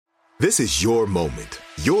This is your moment,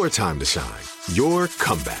 your time to shine, your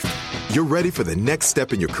comeback. You're ready for the next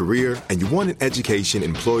step in your career, and you want an education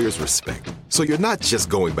employers respect. So you're not just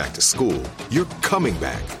going back to school, you're coming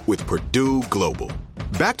back with Purdue Global.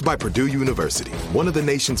 Backed by Purdue University, one of the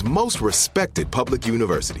nation's most respected public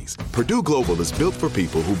universities, Purdue Global is built for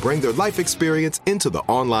people who bring their life experience into the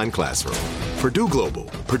online classroom. Purdue Global,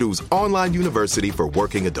 Purdue's online university for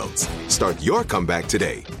working adults. Start your comeback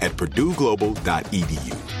today at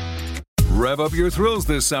purdueglobal.edu. Rev up your thrills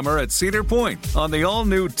this summer at Cedar Point on the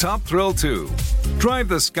all-new Top Thrill 2. Drive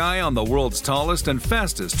the sky on the world's tallest and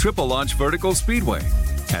fastest triple-launch vertical speedway.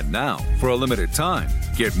 And now, for a limited time,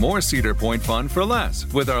 get more Cedar Point fun for less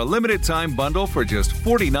with our limited-time bundle for just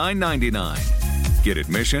 $49.99. Get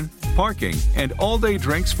admission, parking, and all-day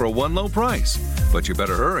drinks for one low price. But you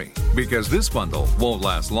better hurry, because this bundle won't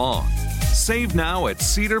last long. Save now at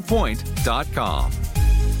cedarpoint.com.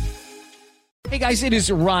 Hey guys, it is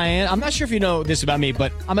Ryan. I'm not sure if you know this about me,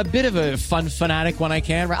 but I'm a bit of a fun fanatic when I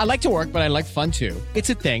can. I like to work, but I like fun too. It's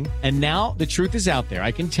a thing. And now the truth is out there.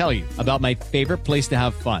 I can tell you about my favorite place to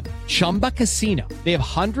have fun. Chumba Casino. They have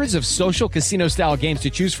hundreds of social casino style games to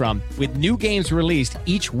choose from with new games released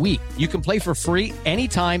each week. You can play for free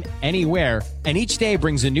anytime, anywhere. And each day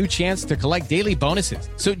brings a new chance to collect daily bonuses.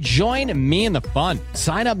 So join me in the fun.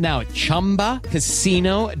 Sign up now at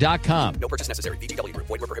ChumbaCasino.com. No purchase necessary. VGW Group.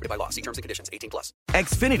 Void where prohibited by law. See terms and conditions. 18+.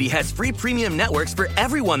 Xfinity has free premium networks for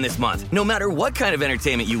everyone this month, no matter what kind of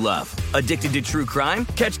entertainment you love. Addicted to true crime?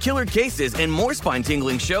 Catch killer cases and more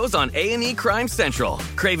spine-tingling shows on A&E Crime Central.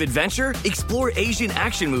 Crave adventure? Explore Asian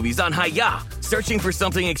action movies on Hi-Ya. Searching for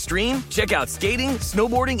something extreme? Check out skating,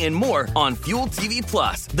 snowboarding, and more on Fuel TV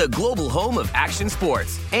Plus, the global home of action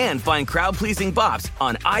sports. And find crowd-pleasing bops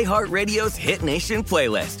on iHeartRadio's Hit Nation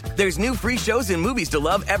playlist. There's new free shows and movies to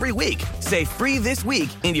love every week. Say free this week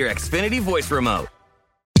in your Xfinity voice remote.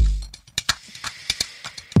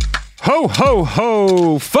 Ho, ho,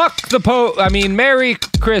 ho. Fuck the Merry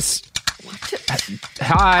Chris.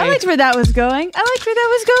 Hi. I liked where that was going.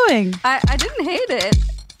 I didn't hate it.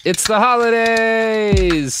 It's the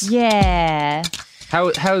holidays. Yeah.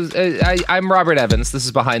 I'm Robert Evans. This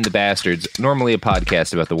is Behind the Bastards, normally a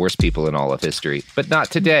podcast about the worst people in all of history, but not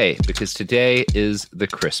today, because today is the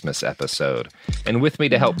Christmas episode. And with me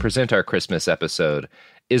to help present our Christmas episode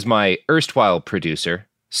is my erstwhile producer,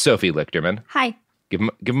 Sophie Lichterman. Hi. Give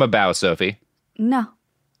him a bow, Sophie. No.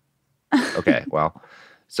 Okay, well,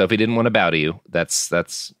 Sophie didn't want to bow to you.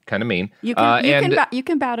 That's kind of mean. You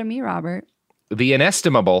can bow to me, Robert. The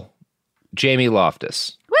inestimable Jamie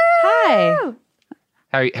Loftus. Woo!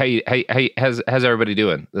 Hi. How's everybody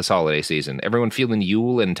doing this holiday season? Everyone feeling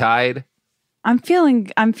Yule and Tide? I'm feeling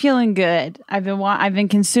good. I've been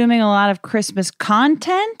consuming a lot of Christmas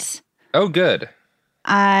content. Oh, good.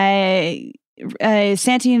 Santa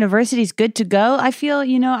University's good to go. I feel as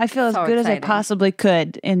So good as I exciting. possibly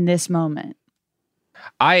could in this moment.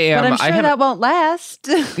 I am. But I'm sure that won't last.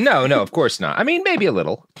 No, of course not. I mean, maybe a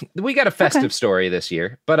little. We got a festive story this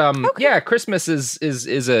year, but yeah, Christmas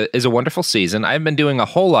is a wonderful season. I've been doing a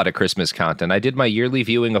whole lot of Christmas content. I did my yearly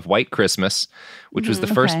viewing of White Christmas, which was the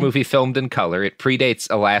first movie filmed in color. It predates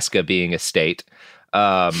Alaska being a state,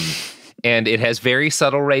 and it has very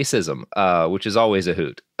subtle racism, which is always a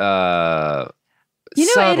hoot.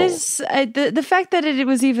 It is the fact that it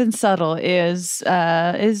was even subtle is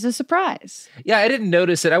a surprise. Yeah, I didn't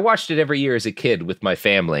notice it. I watched it every year as a kid with my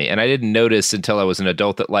family, and I didn't notice until I was an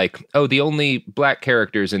adult that the only black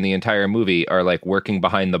characters in the entire movie are working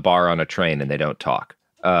behind the bar on a train and they don't talk.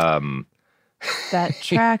 That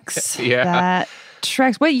tracks. Yeah. That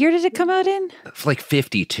tracks. What year did it come out in?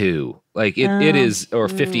 52. It is, or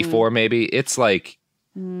 54 maybe. It's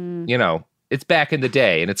it's back in the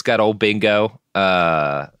day, and it's got old Bingo.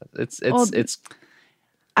 It's.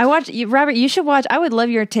 I watched Robert. You should watch. I would love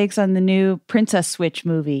your takes on the new Princess Switch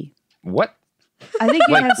movie. What? I think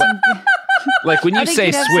you have some. When you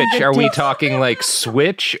say Switch, are we takes. talking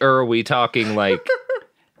Switch, or are we talking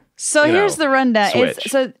So here's the rundown.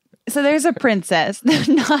 Switch. So there's a princess,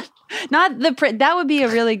 not the that would be a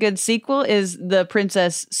really good sequel. Is the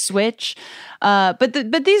Princess Switch?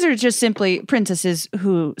 But these are just simply princesses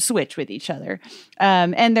who switch with each other,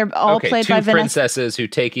 and they're all played by two princesses who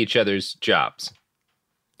take each other's jobs.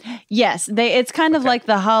 Yes, it's kind of like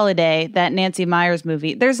The Holiday, that Nancy Meyers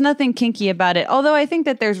movie. There's nothing kinky about it, although I think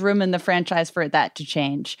that there's room in the franchise for that to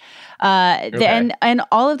change. And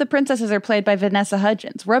all of the princesses are played by Vanessa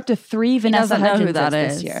Hudgens. We're up to 3 Vanessa Hudgens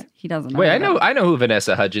this year. He doesn't know. Wait, I know who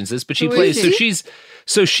Vanessa Hudgens is, but she plays. She's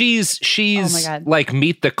like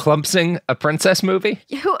Meet the Clumpsing, a princess movie.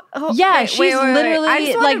 She's literally I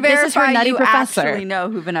just like this is her Nutty Professor. Actually know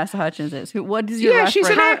who Vanessa Hudgens is. What is your reference? She's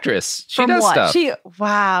an actress. She does what? stuff.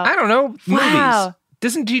 I don't know, movies.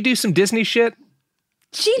 Doesn't she do some Disney shit?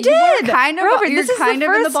 She did. Robert, this is kind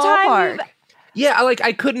of in the ballpark. Yeah, like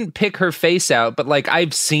I couldn't pick her face out, but like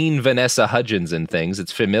I've seen Vanessa Hudgens in things.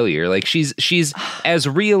 It's familiar. Like she's as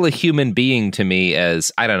real a human being to me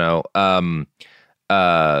as, I don't know,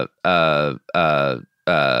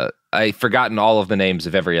 I've forgotten all of the names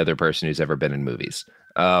of every other person who's ever been in movies.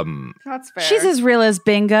 That's fair. She's as real as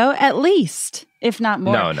Bingo, at least, if not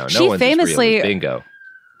more. No one's famously as real as Bingo.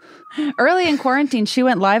 Early in quarantine, she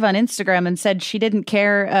went live on Instagram and said she didn't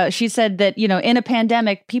care. She said that, in a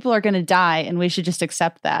pandemic, people are going to die and we should just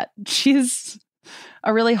accept that. She's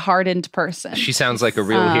a really hardened person. She sounds like a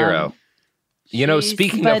real hero.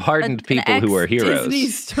 Speaking of hardened people who are heroes. Disney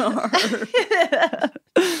star.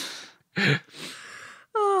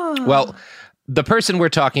 Well, the person we're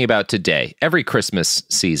talking about today, every Christmas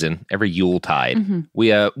season, every Yuletide,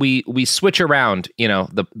 we switch around,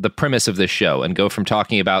 the premise of this show and go from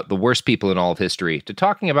talking about the worst people in all of history to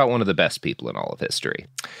talking about one of the best people in all of history.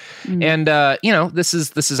 And, this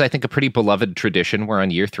is, I think, a pretty beloved tradition. We're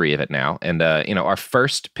on year 3 of it now. And, our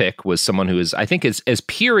first pick was someone who is, I think, as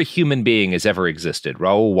pure a human being as ever existed,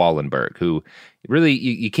 Raoul Wallenberg, who really,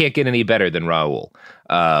 you can't get any better than Raoul.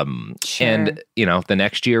 Sure. And, the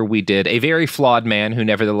next year we did a very flawed man who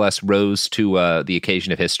nevertheless rose to the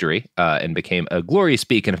occasion of history and became a glorious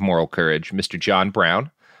beacon of moral courage, Mr. John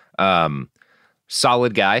Brown.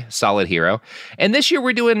 Solid guy, solid hero. And this year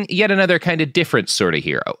we're doing yet another kind of different sort of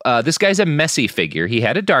hero. This guy's a messy figure. He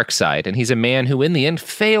had a dark side, and he's a man who in the end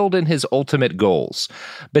failed in his ultimate goals.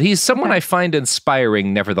 But he's someone I find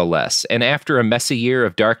inspiring nevertheless. And after a messy year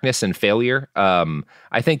of darkness and failure,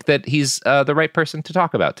 I think that he's the right person to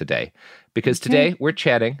talk about today. Because today we're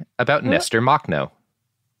chatting about Nestor Makhno.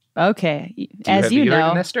 Okay. As you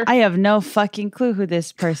know, Nestor? I have no fucking clue who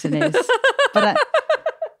this person is.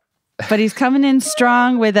 But he's coming in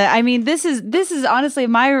strong with it. I mean, this is honestly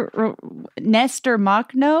my Nestor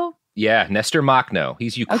Makhno. Yeah, Nestor Makhno.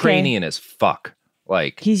 He's Ukrainian as fuck.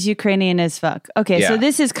 He's Ukrainian as fuck. Okay, so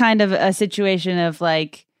this is kind of a situation of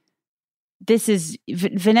like, this is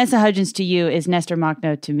Vanessa Hudgens to you is Nestor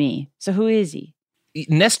Makhno to me. So who is he?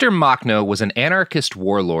 Nestor Makhno was an anarchist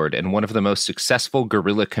warlord and one of the most successful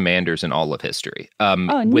guerrilla commanders in all of history.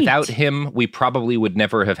 Without him, we probably would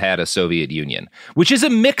never have had a Soviet Union, which is a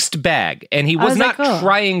mixed bag. And he was not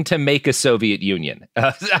trying to make a Soviet Union.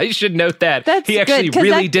 I should note that. He actually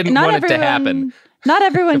really didn't want it to happen. Not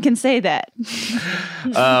everyone can say that.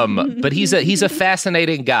 But he's a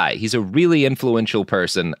fascinating guy. He's a really influential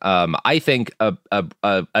person. I think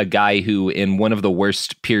a guy who, in one of the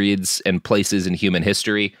worst periods and places in human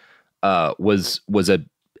history, was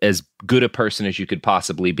as good a person as you could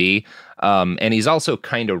possibly be. And he's also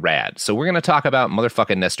kind of rad. So we're going to talk about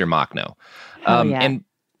motherfucking Nestor Makhno. And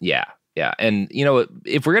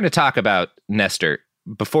if we're going to talk about Nestor,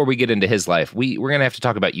 before we get into his life, we're going to have to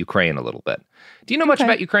talk about Ukraine a little bit. Do you know much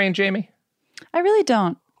about Ukraine, Jamie? I really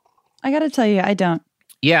don't. I got to tell you, I don't.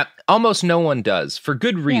 Yeah, almost no one does, for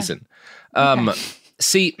good reason. Yeah.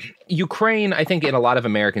 See, Ukraine, I think in a lot of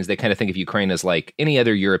Americans, they kind of think of Ukraine as like any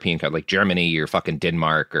other European country, like Germany or fucking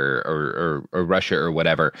Denmark or Russia or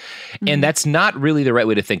whatever. Mm-hmm. And that's not really the right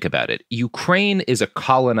way to think about it. Ukraine is a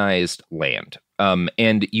colonized land.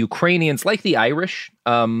 And Ukrainians, like the Irish,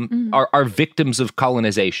 are victims of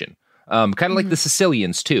colonization. Kind of like the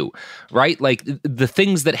Sicilians too, right? Like the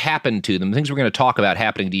things that happen to them, the things we're going to talk about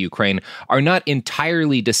happening to Ukraine are not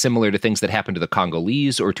entirely dissimilar to things that happen to the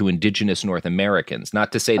Congolese or to indigenous North Americans.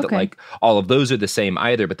 Not to say that like all of those are the same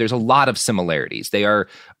either, but there's a lot of similarities. They are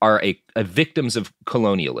victims of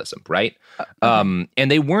colonialism, right? And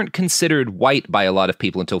they weren't considered white by a lot of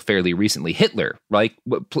people until fairly recently. Hitler, right,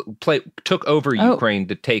 took over Ukraine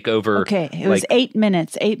to take over. Okay, it was 8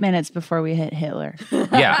 minutes. 8 minutes before we hit Hitler.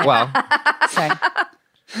 Yeah, well. Sorry.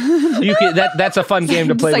 That's a fun game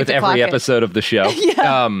to play with every episode of the show.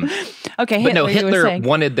 Yeah. Okay, but no, Hitler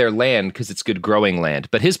wanted their land because it's good growing land.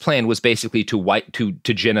 But his plan was basically to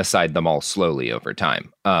genocide them all slowly over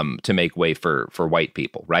time, to make way for white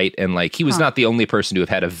people, right? And like he was not the only person to have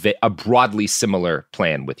had a broadly similar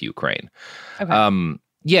plan with Ukraine. Okay.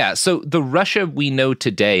 Yeah, so the Russia we know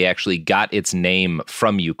today actually got its name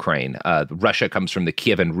from Ukraine. Russia comes from the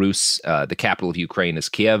Kievan Rus. The capital of Ukraine is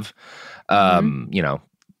Kiev.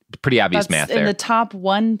 pretty obvious math there. In the top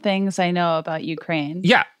 1 things I know about Ukraine.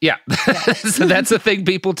 Yeah. So that's a thing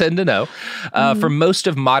people tend to know. For most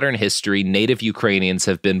of modern history, native Ukrainians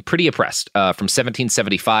have been pretty oppressed. From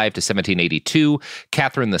 1775 to 1782,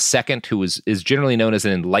 Catherine II, who is generally known as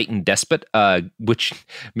an enlightened despot, which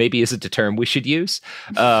maybe isn't a term we should use.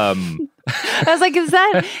 I was like,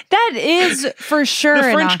 that is for sure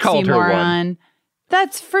the French an called her one. oxymoron.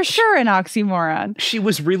 That's for sure an oxymoron. She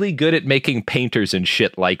was really good at making painters and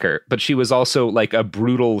shit like her, but she was also like a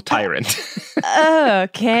brutal tyrant.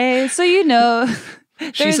 Okay, so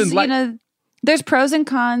there's pros and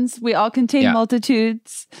cons. We all contain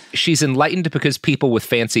multitudes. She's enlightened because people with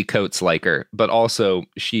fancy coats like her, but also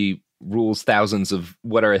she rules thousands of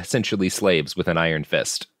what are essentially slaves with an iron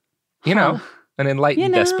fist. You know, an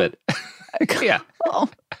enlightened despot. Yeah. Oh.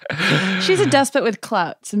 She's a despot with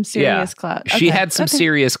clout, some serious clout. She had some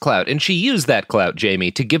serious clout, and she used that clout,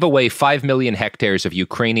 Jamie, to give away 5 million hectares of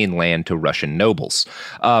Ukrainian land to Russian nobles.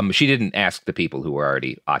 She didn't ask the people who were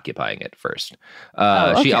already occupying it first.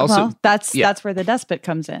 She also that's where the despot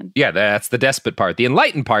comes in. Yeah, that's the despot part. The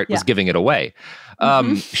enlightened part was giving it away.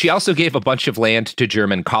 She also gave a bunch of land to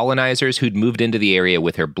German colonizers who'd moved into the area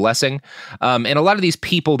with her blessing. And a lot of these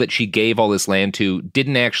people that she gave all this land to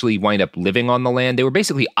didn't actually wind up living on the land. They were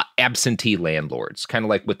basically absentee landlords, kind of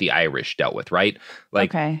like what the Irish dealt with, right?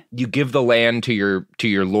 Like you give the land to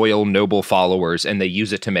your loyal noble followers and they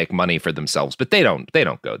use it to make money for themselves, but they don't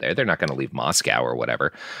go there. They're not going to leave Moscow or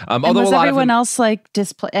whatever. Although was everyone else like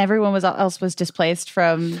everyone else was displaced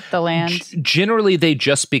from the land? Generally, they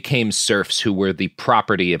just became serfs who were the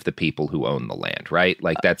property of the people who own the land, right?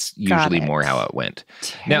 Like that's usually more how it went.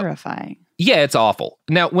 Terrifying. Yeah, it's awful.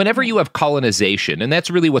 Now, whenever you have colonization, and that's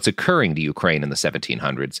really what's occurring to Ukraine in the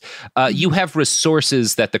 1700s, you have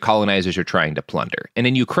resources that the colonizers are trying to plunder. And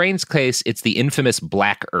in Ukraine's case, it's the infamous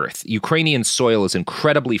black earth. Ukrainian soil is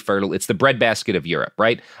incredibly fertile. It's the breadbasket of Europe,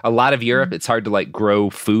 right? A lot of Europe, it's hard to like grow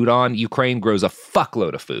food on. Ukraine grows a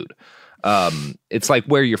fuckload of food. It's like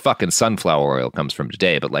where your fucking sunflower oil comes from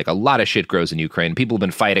today, but like a lot of shit grows in Ukraine. People have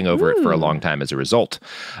been fighting over it for a long time as a result.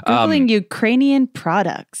 Googling Ukrainian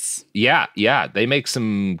products. Yeah. They make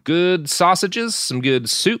some good sausages, some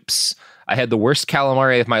good soups. I had the worst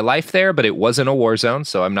calamari of my life there, but it wasn't a war zone,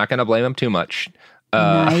 so I'm not going to blame them too much.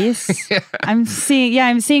 Nice. I'm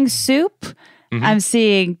seeing soup. I'm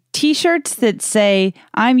seeing T-shirts that say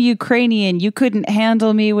 "I'm Ukrainian. You couldn't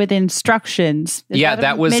handle me with instructions."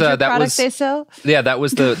 That was they sell? Yeah, that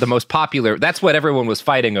was the most popular. That's what everyone was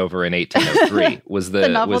fighting over in 1803. Was the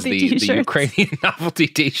Ukrainian novelty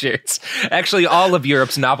T-shirts? Actually, all of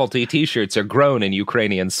Europe's novelty T-shirts are grown in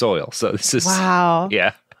Ukrainian soil. So this is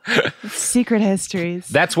yeah. Secret histories.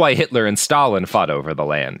 That's why Hitler and Stalin fought over the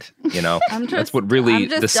land. You know, that's what really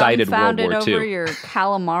decided World War II. Over your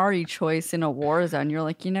calamari choice in a war zone, you're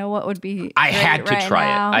like, you know what would be? I had to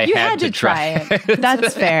try it. You had to try it.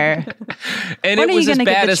 That's fair. And it was as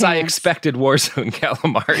bad as I expected Warzone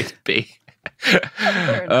calamari to be.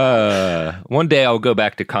 One day I'll go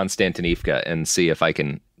back to Konstantinivka and see if I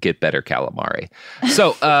can get better calamari.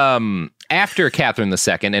 So, after Catherine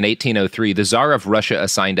II in 1803, the Tsar of Russia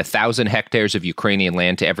assigned 1,000 hectares of Ukrainian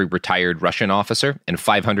land to every retired Russian officer and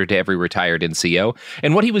 500 to every retired NCO.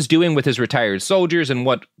 And what he was doing with his retired soldiers and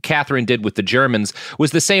what Catherine did with the Germans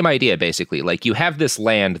was the same idea, basically. Like, you have this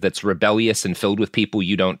land that's rebellious and filled with people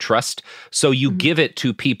you don't trust, so you give it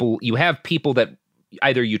to people. You have people that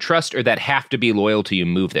either you trust or that have to be loyal to you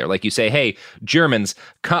move there. Like you say, hey, Germans,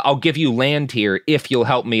 I'll give you land here if you'll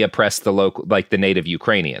help me oppress the local, like the native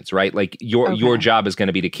Ukrainians, right? Like your job is going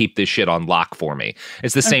to be to keep this shit on lock for me.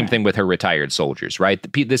 It's the same thing with her retired soldiers, right?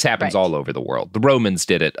 This happens all over the world. The Romans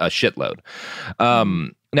did it a shitload.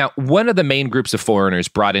 Now, one of the main groups of foreigners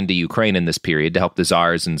brought into Ukraine in this period to help the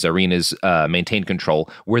Tsars and Tsarinas maintain control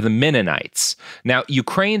were the Mennonites. Now,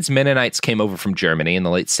 Ukraine's Mennonites came over from Germany in the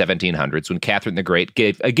late 1700s when Catherine the Great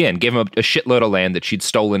gave them a shitload of land that she'd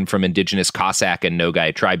stolen from indigenous Cossack and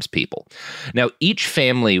Nogai tribespeople. Now, each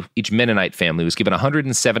Mennonite family was given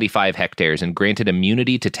 175 hectares and granted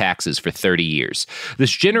immunity to taxes for 30 years.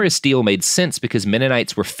 This generous deal made sense because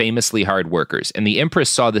Mennonites were famously hard workers, and the Empress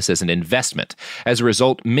saw this as an investment. As a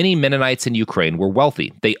result, many Mennonites in Ukraine were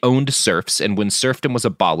wealthy. They owned serfs, and when serfdom was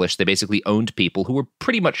abolished, they basically owned people who were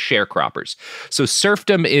pretty much sharecroppers. So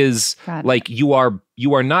serfdom is like you are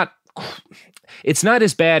not. It's not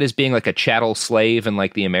as bad as being like a chattel slave in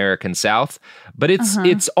like the American South, but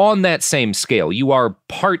it's on that same scale. You are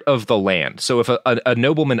part of the land. So if a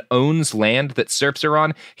nobleman owns land that serfs are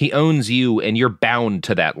on, he owns you, and you're bound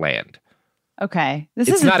to that land. Okay, this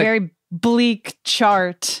is a very bleak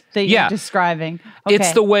chart that you're describing. Okay.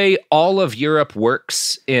 It's the way all of Europe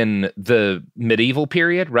works in the medieval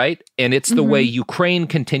period, right? And it's the way Ukraine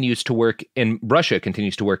continues to work and Russia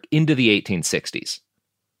continues to work into the 1860s.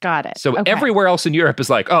 Got it. So everywhere else in Europe is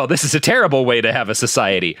like, oh, this is a terrible way to have a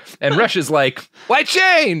society. And Russia's like, why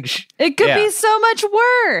change? It could be so much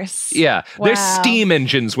worse. Yeah. Wow. There's steam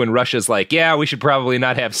engines when Russia's like, yeah, we should probably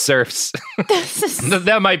not have serfs.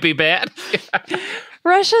 That might be bad.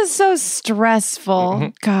 Russia's so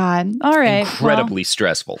stressful. God. All right. Incredibly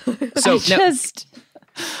stressful. So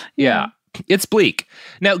yeah. It's bleak.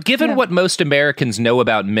 Now, given what most Americans know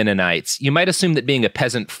about Mennonites, you might assume that being a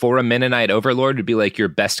peasant for a Mennonite overlord would be like your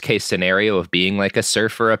best case scenario of being like a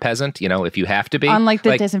serf or a peasant, you know, if you have to be. On like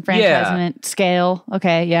the disenfranchisement scale.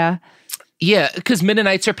 Okay, yeah. Yeah, because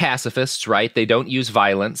Mennonites are pacifists, right? They don't use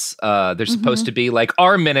violence. They're supposed to be like,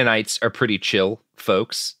 our Mennonites are pretty chill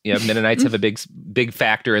folks. You know, Mennonites have a big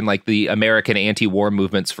factor in like the American anti-war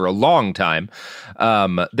movements for a long time.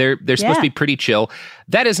 They're supposed to be pretty chill.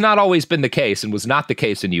 That has not always been the case and was not the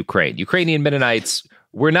case in Ukraine. Ukrainian Mennonites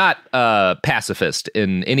were not pacifist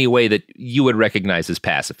in any way that you would recognize as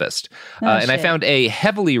pacifist. And I found a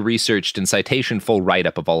heavily researched and citation-full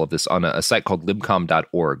write-up of all of this on a site called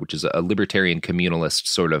libcom.org, which is a libertarian communalist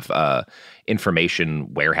sort of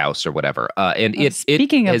information warehouse or whatever. And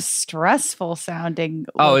speaking of stressful sounding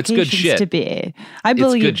it's good shit. To be. I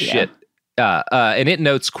believe it's good shit. And it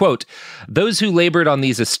notes, quote, those who labored on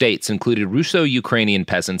these estates included Russo-Ukrainian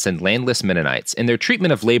peasants and landless Mennonites. In their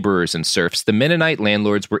treatment of laborers and serfs, the Mennonite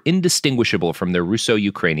landlords were indistinguishable from their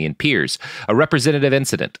Russo-Ukrainian peers. A representative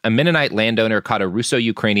incident. A Mennonite landowner caught a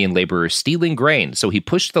Russo-Ukrainian laborer stealing grain, so he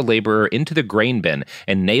pushed the laborer into the grain bin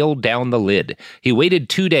and nailed down the lid. He waited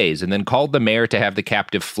 2 days and then called the mayor to have the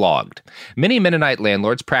captive flogged. Many Mennonite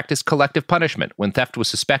landlords practiced collective punishment. When theft was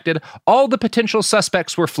suspected, all the potential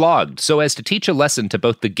suspects were flogged, so as to teach a lesson to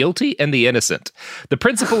both the guilty and the innocent. The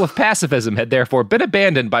principle of pacifism had therefore been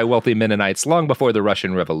abandoned by wealthy Mennonites long before the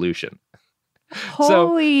Russian Revolution.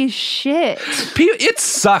 Holy shit. It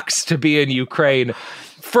sucks to be in Ukraine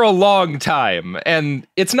for a long time, and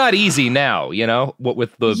it's not easy now, you know, what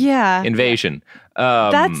with the invasion.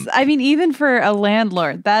 Even for a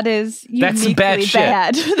landlord, that is uniquely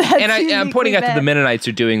bad. And I'm pointing out that the bad. Mennonites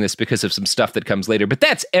are doing this because of some stuff that comes later, but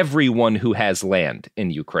that's everyone who has land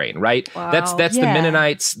in Ukraine, right? Wow. That's the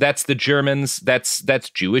Mennonites, that's the Germans, that's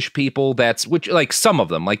Jewish people, which like some of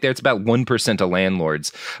them, like there's about 1% of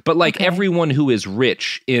landlords, but like everyone who is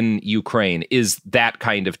rich in Ukraine is that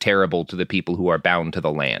kind of terrible to the people who are bound to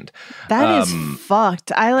the land. That is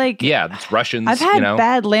fucked. It's Russians. I've had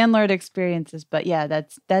bad landlord experiences, but yeah,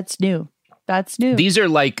 that's new. That's new. These are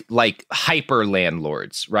like hyper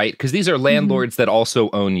landlords, right? Because these are landlords that also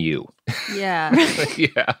own you. Yeah.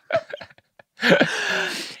 Yeah.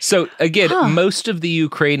 So again, most of the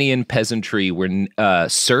Ukrainian peasantry were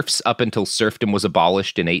serfs up until serfdom was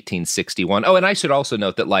abolished in 1861. Oh, and I should also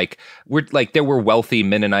note that there were wealthy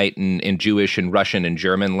Mennonite and Jewish and Russian and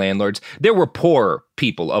German landlords. There were poor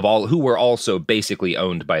people of all who were also basically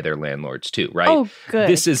owned by their landlords too, right? Oh, good.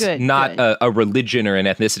 This is not a religion or an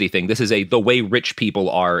ethnicity thing. This is the way rich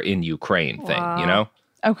people are in Ukraine thing, you know?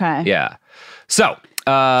 Okay. Yeah. So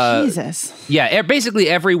Jesus. Yeah, basically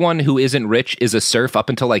everyone who isn't rich is a serf up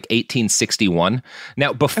until like 1861.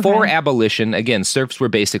 Now, before abolition, again, serfs were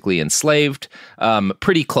basically enslaved,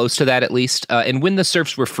 pretty close to that at least. And when the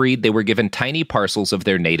serfs were freed, they were given tiny parcels of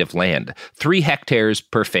their native land, 3 hectares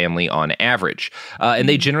per family on average. And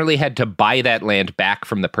they generally had to buy that land back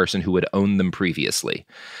from the person who had owned them previously.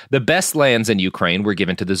 The best lands in Ukraine were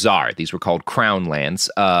given to the Tsar. These were called crown lands.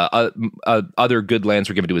 Other good lands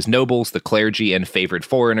were given to his nobles, the clergy, and favored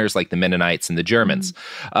foreigners like the Mennonites and the Germans.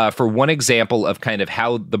 For one example of kind of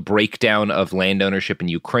how the breakdown of land ownership in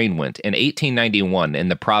Ukraine went, in 1891, in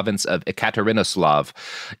the province of Ekaterinoslav,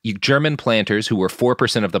 German planters who were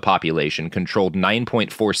 4% of the population controlled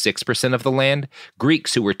 9.46% of the land.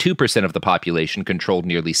 Greeks who were 2% of the population controlled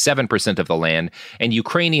nearly 7% of the land. And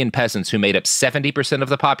Ukrainian peasants who made up 70% of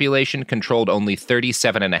the population controlled only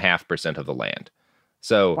 37.5% of the land.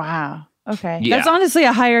 So, wow. Okay. Yeah. That's honestly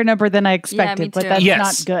a higher number than I expected, but that's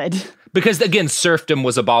not good. Because, again, serfdom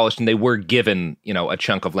was abolished and they were given, a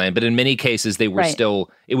chunk of land. But in many cases, they were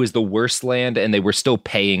still, it was the worst land and they were still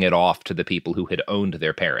paying it off to the people who had owned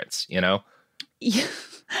their parents, Yeah.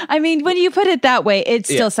 I mean, when you put it that way, it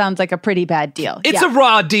still sounds like a pretty bad deal. It's a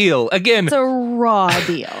raw deal. Again, it's a raw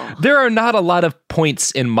deal. There are not a lot of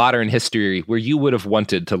points in modern history where you would have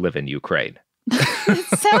wanted to live in Ukraine.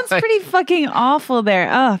 It sounds pretty fucking awful there.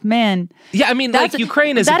 Oh man. Yeah, I mean, like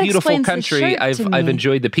Ukraine is a beautiful country. I've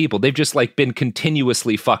enjoyed the people. They've just like been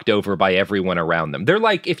continuously fucked over by everyone around them. They're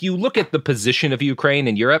like, if you look at the position of Ukraine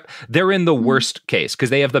in Europe, they're in the worst case because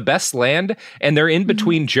they have the best land and they're in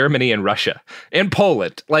between Germany and Russia and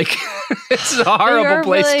Poland. Like, it's a horrible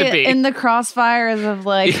place to be. In the crossfires of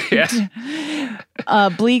like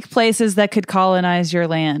bleak places that could colonize your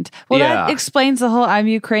land. Well, that explains the whole "I'm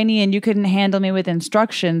Ukrainian, you couldn't handle me with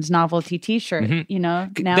instructions" novelty T-shirt. You know,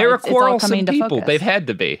 now they're it's all coming to people. focus. They've had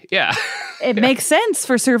to be. Yeah, it makes sense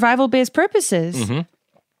for survival-based purposes.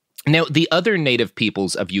 Now, the other native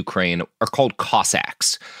peoples of Ukraine are called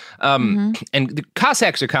Cossacks. And the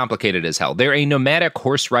Cossacks are complicated as hell. They're a nomadic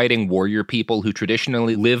horse-riding warrior people who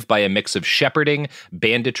traditionally live by a mix of shepherding,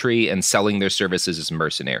 banditry, and selling their services as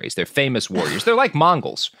mercenaries. They're famous warriors. They're like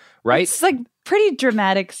Mongols, right? It's like pretty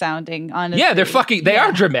dramatic sounding, honestly. Yeah, they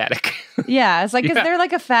are dramatic. Yeah, it's like, is there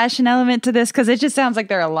like a fashion element to this? Because it just sounds like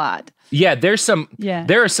there are a lot. Yeah, there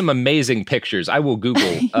are some amazing pictures. I will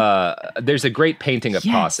Google. There's a great painting of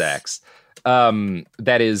Cossacks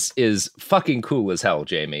that is fucking cool as hell,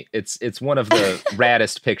 Jamie. It's one of the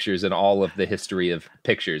raddest pictures in all of the history of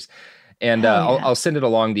pictures. And I'll send it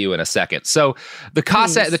along to you in a second. So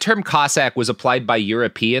the term Cossack was applied by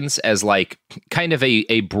Europeans as like kind of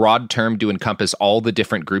a broad term to encompass all the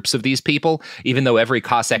different groups of these people, even though every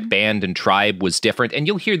Cossack band and tribe was different. And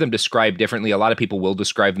you'll hear them described differently. A lot of people will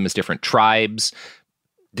describe them as different tribes,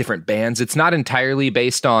 different bands. It's not entirely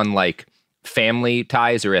based on like family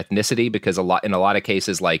ties or ethnicity, because in a lot of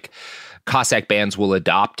cases, like Cossack bands will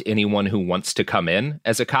adopt anyone who wants to come in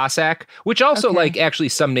as a Cossack, which also like actually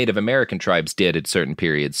some Native American tribes did at certain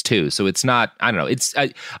periods too. So it's not, I don't know.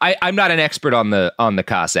 I'm not an expert on the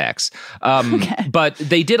Cossacks, but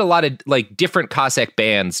they did a lot of like different Cossack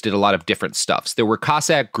bands did a lot of different stuffs. There were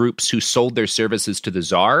Cossack groups who sold their services to the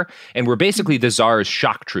Tsar and were basically the Tsar's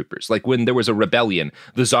shock troopers. Like when there was a rebellion,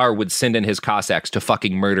 the Tsar would send in his Cossacks to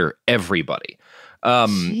fucking murder everybody.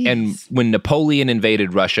 And when Napoleon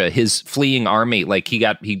invaded Russia, his fleeing army, like he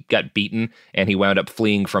got beaten and he wound up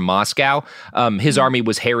fleeing from Moscow. His army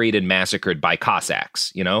was harried and massacred by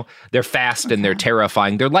Cossacks. You know, they're fast and they're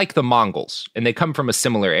terrifying. They're like the Mongols, and they come from a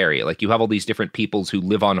similar area. Like you have all these different peoples who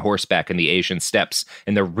live on horseback in the Asian steppes,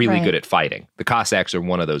 and they're really good at fighting. The Cossacks are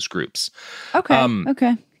one of those groups.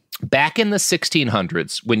 Okay. Back in the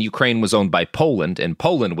 1600s, when Ukraine was owned by Poland, and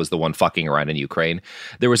Poland was the one fucking around in Ukraine,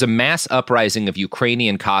 there was a mass uprising of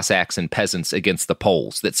Ukrainian Cossacks and peasants against the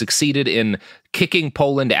Poles that succeeded in kicking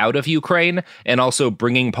Poland out of Ukraine and also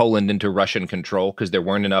bringing Poland into Russian control because there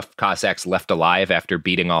weren't enough Cossacks left alive after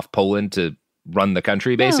beating off Poland to run the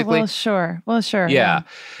country, basically. Well, sure. Yeah.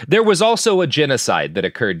 There was also a genocide that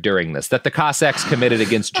occurred during this that the Cossacks committed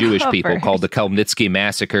against Jewish people called the Khmelnytsky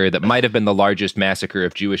Massacre that might have been the largest massacre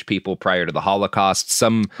of Jewish people prior to the Holocaust.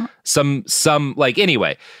 Some like,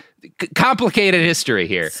 anyway, complicated history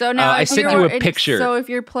here. So now I sent you a picture. So if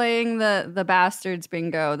you're playing the Bastards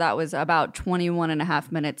bingo, that was about 21 and a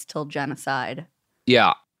half minutes till genocide.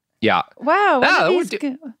 Yeah. Wow.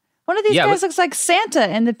 One of these guys looks like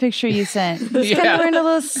Santa in the picture you sent. He's kind of wearing a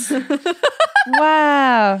little...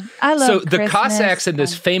 Wow. I love Christmas. The Cossacks in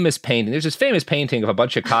this famous painting, there's this famous painting of a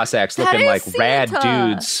bunch of Cossacks looking like rad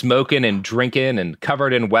dudes, smoking and drinking and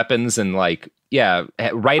covered in weapons and like,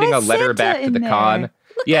 writing a letter back to the Khan.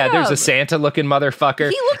 There's a Santa-looking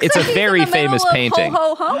motherfucker. It's a very famous painting.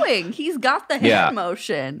 Ho-ho-hoing. He's got the hand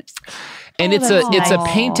motion. And it's a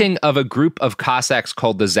painting of a group of Cossacks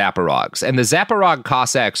called the Zaporogs. And the Zaporog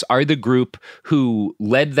Cossacks are the group who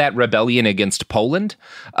led that rebellion against Poland.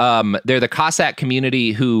 They're the Cossack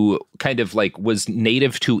community who kind of like was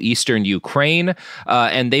native to eastern Ukraine.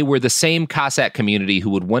 And they were the same Cossack community who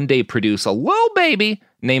would one day produce a little baby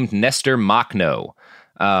named Nestor Makhno.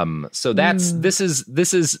 So that's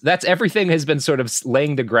everything has been sort of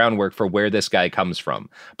laying the groundwork for where this guy comes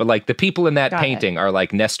from. But like the people in that painting are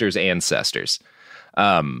like Nestor's ancestors.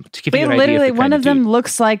 To give you an idea of the one of them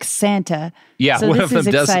looks like Santa. Yeah, so one of them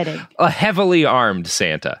does exciting. A heavily armed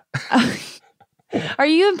Santa. Are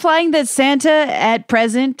you implying that Santa at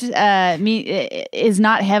present is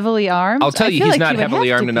not heavily armed? I'll tell you, he's not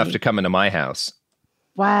heavily armed enough to come into my house.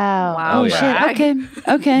 Wow. Oh, shit.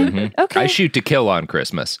 Okay. Okay. I shoot to kill on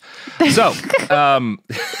Christmas. So, I'm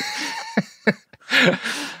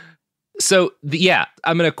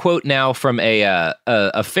going to quote now from a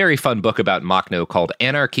very fun book about Makhno called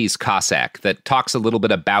Anarchist Cossack that talks a little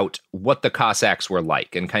bit about what the Cossacks were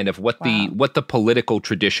like and kind of what the political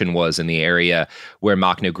tradition was in the area where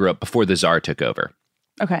Makhno grew up before the Tsar took over.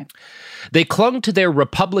 Okay. They clung to their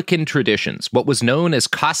republican traditions, what was known as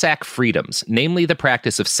Cossack freedoms, namely the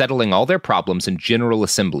practice of settling all their problems in general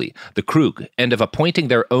assembly, the Krug, and of appointing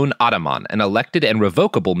their own ataman, an elected and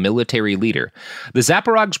revocable military leader. The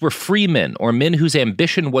Zaporogs were free men, or men whose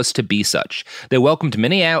ambition was to be such. They welcomed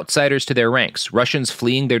many outsiders to their ranks, Russians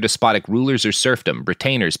fleeing their despotic rulers or serfdom,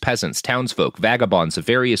 retainers, peasants, townsfolk, vagabonds of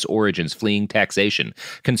various origins fleeing taxation,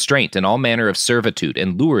 constraint, and all manner of servitude,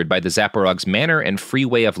 and lured by the Zaporogs' manner and free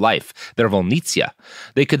way of life, their volnitsia.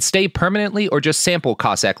 They could stay permanently or just sample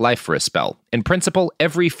Cossack life for a spell. In principle,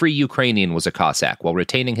 every free Ukrainian was a Cossack while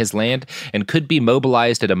retaining his land and could be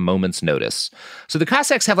mobilized at a moment's notice. So the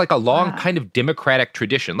Cossacks have like a long kind of democratic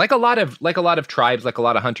tradition, like a lot of tribes, like a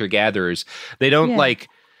lot of hunter-gatherers. They don't like,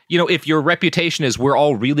 you know, if your reputation is we're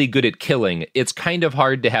all really good at killing, it's kind of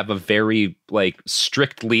hard to have a very like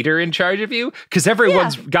strict leader in charge of you because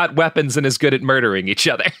everyone's got weapons and is good at murdering each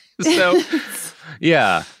other. So,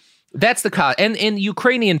 yeah. That's the and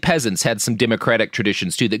Ukrainian peasants had some democratic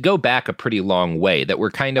traditions too that go back a pretty long way that were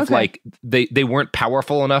kind of like they weren't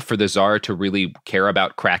powerful enough for the Tsar to really care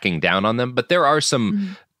about cracking down on them, but there are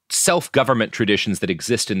some self-government traditions that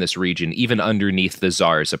exist in this region, even underneath the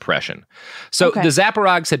Tsar's oppression. So the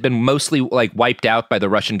Zaporogs had been mostly like wiped out by the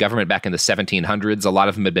Russian government back in the 1700s. A lot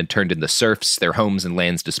of them had been turned into serfs, their homes and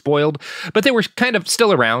lands despoiled, but they were kind of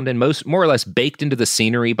still around and more or less baked into the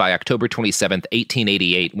scenery by October 27th,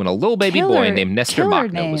 1888, when a little baby boy named Nestor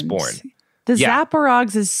Makhno was born. The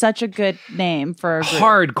Zaporogs is such a good name for a group.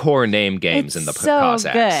 Hardcore name games in the Cossacks.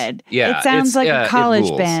 So good. Yeah, it sounds like a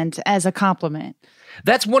college band as a compliment.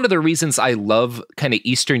 That's one of the reasons I love kind of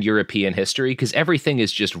Eastern European history, because everything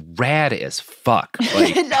is just rad as fuck.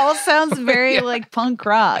 Like, it all sounds very like punk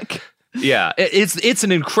rock. Yeah, it's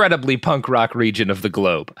an incredibly punk rock region of the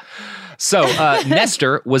globe. So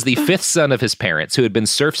Nestor was the fifth son of his parents, who had been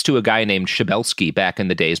serfs to a guy named Shabelsky back in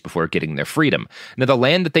the days before getting their freedom. Now, the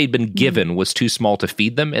land that they'd been given was too small to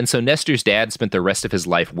feed them, and so Nestor's dad spent the rest of his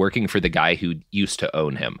life working for the guy who used to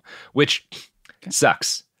own him, which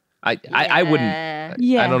sucks. I wouldn't.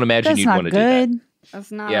 I don't imagine you'd want to do that.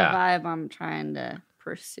 That's not a vibe I'm trying to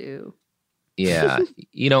pursue. Yeah,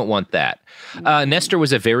 you don't want that. Nestor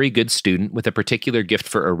was a very good student with a particular gift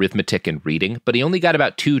for arithmetic and reading, but he only got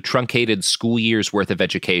about 2 truncated school years worth of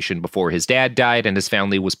education before his dad died and his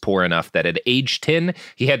family was poor enough that at age 10,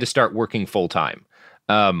 he had to start working full time.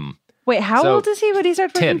 Wait, how old is he when he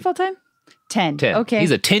started working full time? 10. Okay.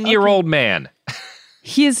 He's a 10-year-old man.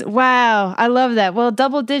 Wow, I love that. Well,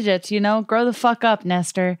 double digits, grow the fuck up,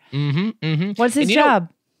 Nestor. What's his job?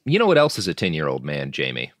 You know what else is a 10-year-old man,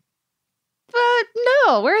 Jamie?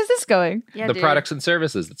 No, where is this going? Yeah, the products and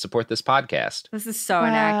services that support this podcast. This is so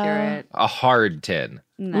inaccurate. A hard 10.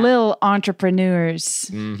 No. Little entrepreneurs.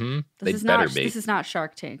 They better be. This is not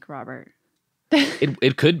Shark Tank, Robert.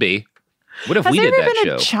 It could be. What if we did that show? Has there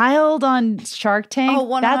been a child on Shark Tank? Oh,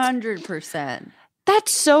 100%.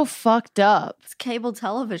 That's so fucked up. It's cable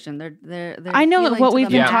television. They're I know what we've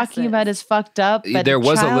been talking about is fucked up. But there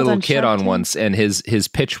was a little kid on once, and his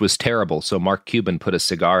pitch was terrible. So Mark Cuban put a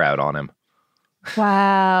cigar out on him.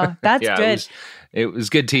 Wow, that's good. It was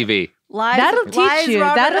good TV. That'll teach you.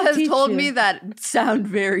 Robert has told me that sound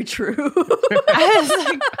very true.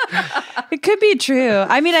 It could be true.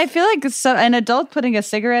 I mean, I feel like an adult putting a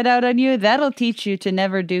cigarette out on you, that'll teach you to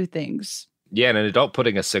never do things. Yeah, and an adult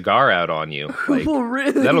putting a cigar out on you.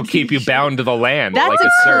 Really that'll keep you bound to the land. That's like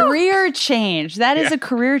a career change. That is a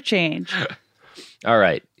career change. All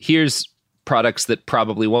right. Here's products that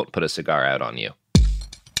probably won't put a cigar out on you.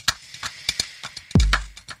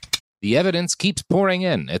 The evidence keeps pouring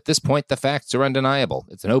in. At this point, the facts are undeniable.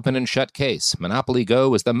 It's an open and shut case. Monopoly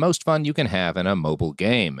Go is the most fun you can have in a mobile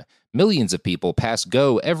game. Millions of people pass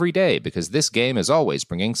Go every day because this game is always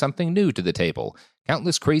bringing something new to the table.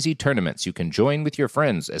 Countless crazy tournaments you can join with your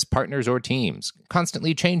friends as partners or teams.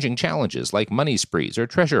 Constantly changing challenges like money sprees or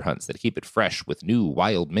treasure hunts that keep it fresh with new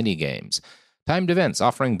wild mini-games. Timed events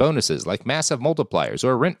offering bonuses like massive multipliers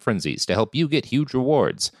or rent frenzies to help you get huge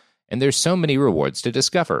rewards. And there's so many rewards to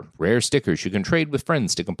discover. Rare stickers you can trade with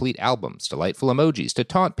friends to complete albums, delightful emojis to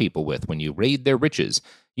taunt people with when you raid their riches,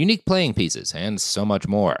 unique playing pieces, and so much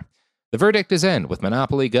more. The verdict is in with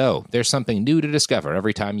Monopoly Go. There's something new to discover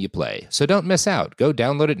every time you play. So don't miss out. Go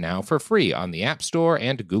download it now for free on the App Store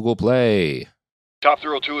and Google Play. Top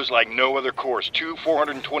Thrill 2 is like no other course. 2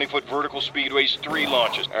 420-foot vertical speedways, 3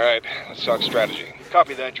 launches. All right, let's talk strategy.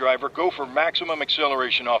 Copy that, driver. Go for maximum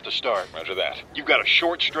acceleration off the start. Roger that. You've got a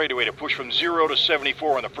short straightaway to push from 0 to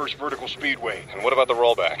 74 on the first vertical speedway. And what about the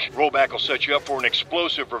rollback? Rollback will set you up for an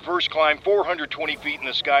explosive reverse climb 420 feet in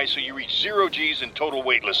the sky so you reach 0 G's in total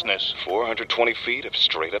weightlessness. 420 feet of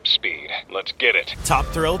straight-up speed. Let's get it. Top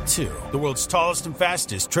Thrill 2, the world's tallest and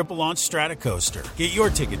fastest triple-launch stratocoaster. Get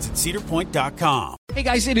your tickets at cedarpoint.com. Hey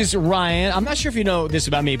guys, it is Ryan. I'm not sure if you know this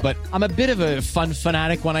about me, but I'm a bit of a fun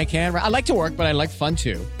fanatic when I can. I like to work, but I like fun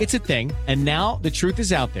too. It's a thing. And now the truth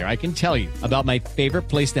is out there. I can tell you about my favorite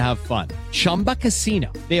place to have fun. Chumba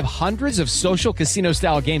Casino. They have hundreds of social casino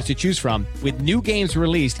style games to choose from with new games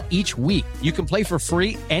released each week. You can play for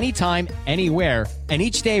free anytime, anywhere. And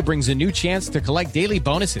each day brings a new chance to collect daily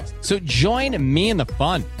bonuses. So join me in the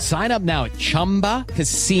fun. Sign up now at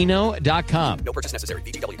ChumbaCasino.com. No purchase necessary.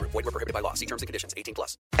 VGW Group. Void where prohibited by law. See terms and conditions.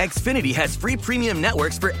 18+. Xfinity has free premium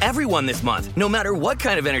networks for everyone this month, no matter what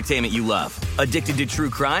kind of entertainment you love. Addicted to true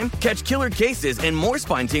crime? Catch killer cases and more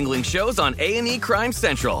spine-tingling shows on A&E Crime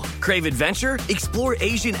Central. Crave adventure? Explore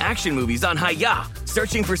Asian action movies on Hi-Ya.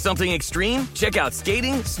 Searching for something extreme? Check out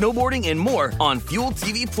skating, snowboarding, and more on Fuel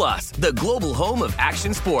TV Plus, the global home of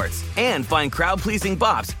action sports. And find crowd-pleasing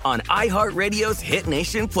bops on iHeartRadio's Hit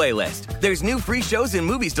Nation playlist. There's new free shows and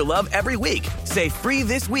movies to love every week. Say free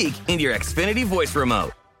this week in your Xfinity voice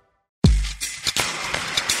remote.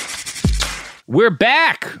 We're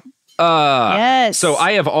back. Yes. So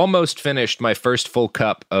I have almost finished my first full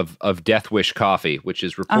cup of Death Wish coffee, which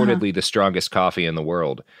is reportedly the strongest coffee in the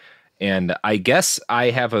world. And I guess I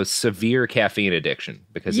have a severe caffeine addiction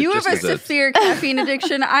because You it have just a is severe caffeine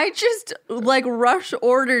addiction. I just rush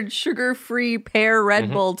ordered sugar-free pear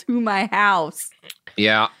Red Bull to my house.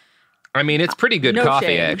 Yeah. I mean, it's pretty good No coffee,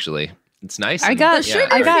 shame. actually. It's nice. The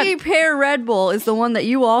sugar-free pear Red Bull is the one that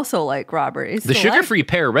you also like, Robert. The sugar-free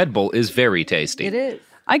pear Red Bull is very tasty. It is.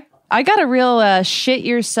 I got a real shit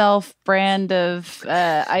yourself brand of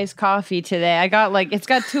iced coffee today. I got it's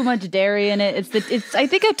got too much dairy in it. It's I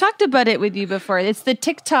think I've talked about it with you before. It's the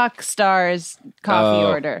TikTok stars coffee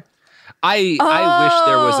order. I wish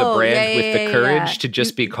there was a brand with the courage to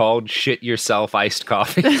just be called shit yourself iced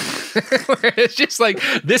coffee. Where it's just like,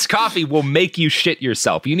 this coffee will make you shit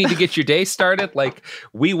yourself. You need to get your day started.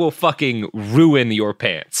 We will fucking ruin your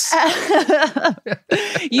pants.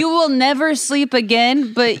 You will never sleep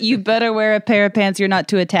again, but you better wear a pair of pants you're not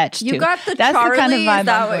too attached to. You got the That's Charlie, the kind of vibe is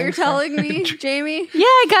that I'm what you're going telling me, Jamie? Yeah,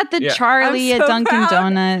 I got the Charlie I'm so at Dunkin' proud.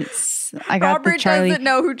 Donuts. I got Robert the Charlie. doesn't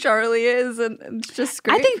know who Charlie is, and it's just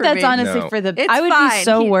great. I think for that's me. honestly for the. It's I would fine. be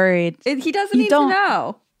so worried. He doesn't You need don't- to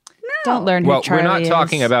know. Don't learn Well, who Charlie we're not is.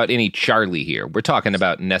 talking about any Charlie here. We're talking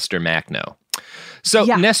about Nestor Makhno. So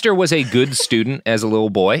Nestor was a good student as a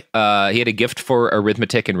little boy. He had a gift for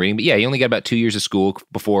arithmetic and reading, but he only got about 2 years of school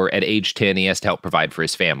before at age 10, he has to help provide for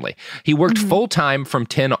his family. He worked full-time from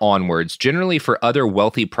 10 onwards, generally for other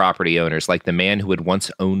wealthy property owners like the man who had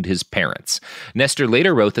once owned his parents. Nestor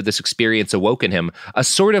later wrote that this experience awoke in him a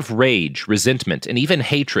sort of rage, resentment, and even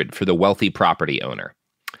hatred for the wealthy property owner.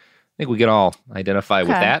 I think we can all identify with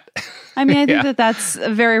that. I mean, I think that's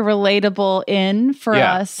a very relatable for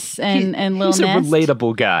us and Lil He's Ness. a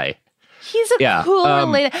relatable guy. He's a cool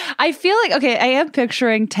related. I feel like, okay, I am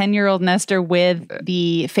picturing 10-year-old Nestor with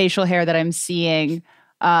the facial hair that I'm seeing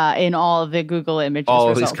in all of the Google images. All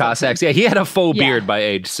of his Cossacks. Yeah, he had a full beard by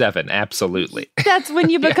age 7. Absolutely. That's when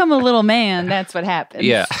you become a little man. That's what happens.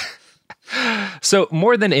 Yeah. So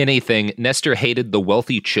more than anything, Nestor hated the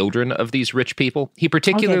wealthy children of these rich people. He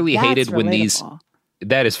particularly hated when these...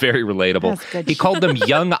 That is very relatable. He called them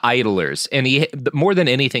young idlers, and more than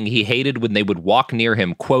anything, he hated when they would walk near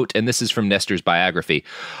him, quote, and this is from Nestor's biography,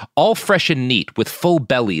 all fresh and neat, with full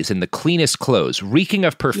bellies and the cleanest clothes, reeking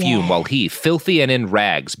of perfume, while he, filthy and in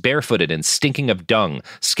rags, barefooted and stinking of dung,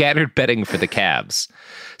 scattered bedding for the calves.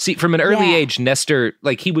 See, from an early age, Nestor,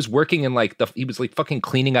 he was working in he was fucking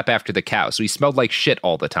cleaning up after the cow, so he smelled like shit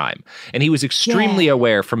all the time. And he was extremely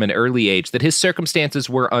aware from an early age that his circumstances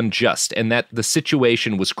were unjust and that the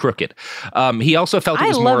situation was crooked. He also felt it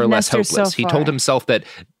was more or less hopeless. He told himself that,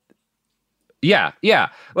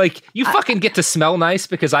 you fucking get to smell nice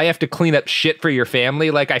because I have to clean up shit for your family.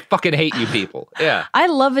 I fucking hate you people. Yeah. I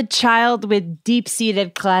love a child with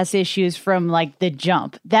deep-seated class issues from the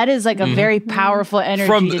jump. That is a very powerful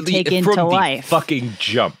energy to take into life. Fucking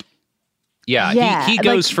jump. Yeah. He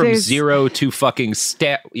goes from zero to fucking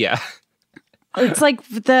yeah. It's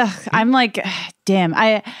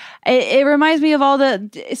damn. It reminds me of all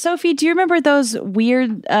Sophie, do you remember those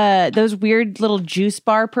weird little juice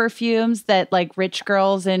bar perfumes that rich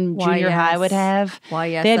girls in junior high would have? Why,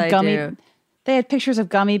 yes, they had I gummy. do. They had pictures of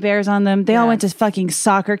gummy bears on them. They all went to fucking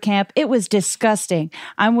soccer camp. It was disgusting.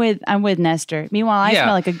 I'm with Nestor. Meanwhile, I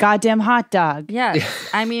smell like a goddamn hot dog. Yes.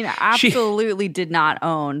 I mean, absolutely did not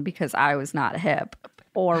own because I was not hip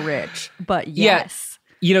or rich. But yes.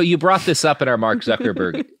 You know, you brought this up in our Mark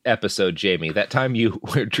Zuckerberg episode, Jamie. That time you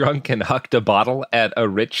were drunk and hucked a bottle at a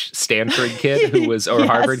rich Stanford kid who was, or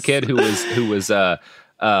Harvard kid who was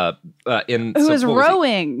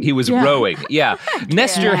rowing. He was rowing. Yeah.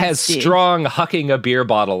 Nestor has strong hucking a beer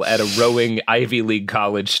bottle at a rowing Ivy League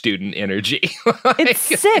college student energy. It's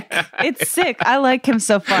sick. It's sick. I like him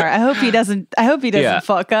so far. I hope he doesn't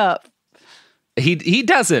fuck up. He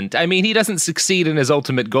doesn't. I mean, he doesn't succeed in his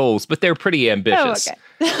ultimate goals, but they're pretty ambitious. Oh, okay.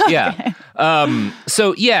 Yeah.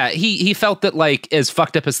 So yeah, he felt that, like, as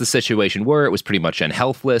fucked up as the situation were, it was pretty much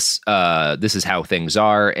unhealthless. This is how things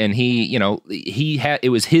are. And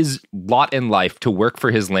it was his lot in life to work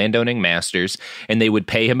for his landowning masters, and they would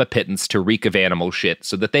pay him a pittance to reek of animal shit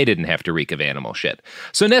so that they didn't have to reek of animal shit.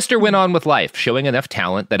 So Nestor went on with life, showing enough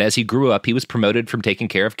talent that as he grew up, he was promoted from taking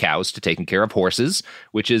care of cows to taking care of horses,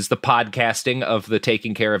 which is the podcasting of the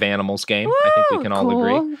taking care of animals game. Woo, I think we can all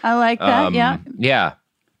agree. I like that. Yeah.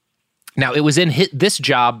 Now, it was in this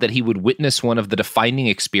job that he would witness one of the defining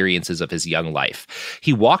experiences of his young life.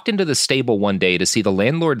 He walked into the stable one day to see the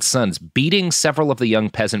landlord's sons beating several of the young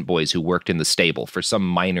peasant boys who worked in the stable for some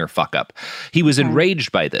minor fuck-up. He was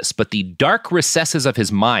enraged by this, but the dark recesses of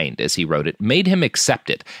his mind, as he wrote it, made him accept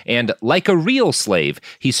it, and like a real slave,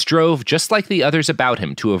 he strove, just like the others about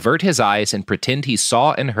him, to avert his eyes and pretend he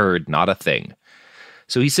saw and heard not a thing.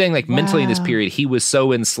 So he's saying, like, mentally in this period, he was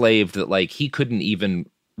so enslaved that, like, he couldn't even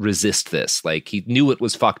resist this. Like, he knew it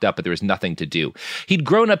was fucked up, but there was nothing to do. He'd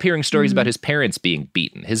grown up hearing stories about his parents being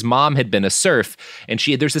beaten. His mom had been a serf, and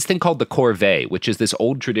there's this thing called the corvée, which is this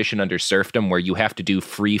old tradition under serfdom where you have to do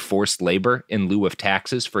free forced labor in lieu of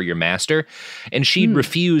taxes for your master. And she'd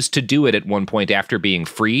refused to do it at one point after being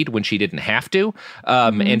freed when she didn't have to.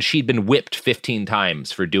 And she'd been whipped 15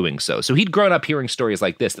 times for doing so. So he'd grown up hearing stories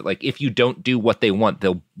like this, that, like, if you don't do what they want,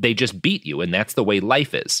 they just beat you, and that's the way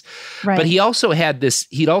life is. Right. But he also had this,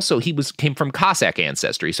 he came from Cossack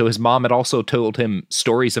ancestry. So his mom had also told him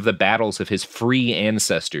stories of the battles of his free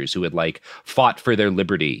ancestors who had, like, fought for their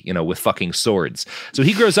liberty, with fucking swords. So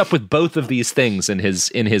he grows up with both of these things in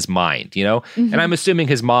his mind, and I'm assuming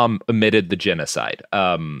his mom omitted the genocide.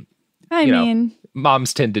 I mean,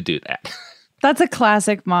 moms tend to do that. That's a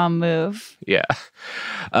classic mom move. Yeah.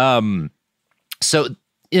 So,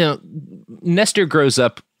 Nestor grows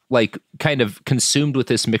up, like, kind of consumed with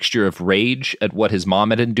this mixture of rage at what his mom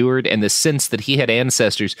had endured and the sense that he had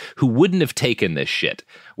ancestors who wouldn't have taken this shit,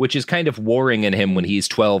 which is kind of warring in him when he's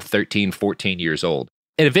 12, 13, 14 years old.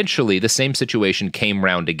 And eventually, the same situation came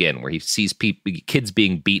round again, where he sees kids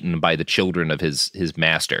being beaten by the children of his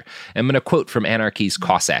master. I'm going to quote from Anarchy's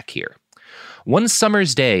Cossack here. One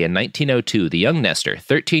summer's day in 1902, the young Nestor,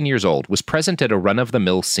 13 years old, was present at a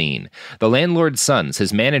run-of-the-mill scene. The landlord's sons,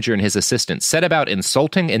 his manager and his assistant, set about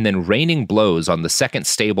insulting and then raining blows on the second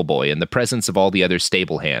stable boy in the presence of all the other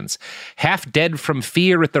stable hands. Half dead from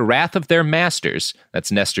fear at the wrath of their masters,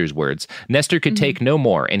 that's Nestor's words, Nestor could take no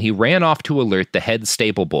more, and he ran off to alert the head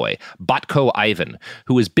stable boy, Botko Ivan,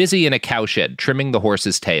 who was busy in a cowshed trimming the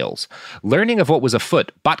horses' tails. Learning of what was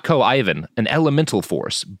afoot, Botko Ivan, an elemental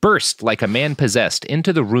force, burst like a man possessed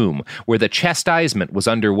into the room where the chastisement was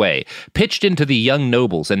underway, pitched into the young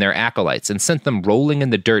nobles and their acolytes, and sent them rolling in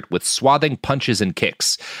the dirt with swathing punches and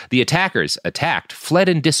kicks. The attackers, attacked, fled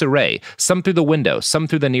in disarray, some through the window, some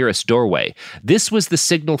through the nearest doorway. This was the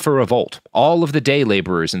signal for revolt. All of the day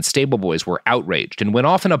laborers and stable boys were outraged and went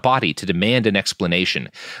off in a body to demand an explanation.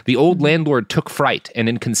 The old landlord took fright and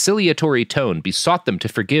in conciliatory tone besought them to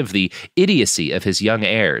forgive the idiocy of his young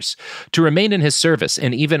heirs, to remain in his service,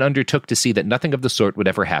 and even undertook to see that nothing of the sort would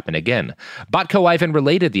ever happen again. Botko Ivan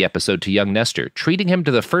related the episode to young Nestor, treating him to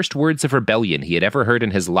the first words of rebellion he had ever heard in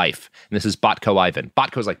his life. And this is Botko Ivan.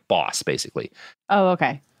 Botko's like boss, basically. Oh,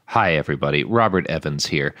 okay. Hi, everybody. Robert Evans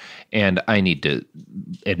here, and I need to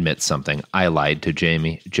admit something. I lied to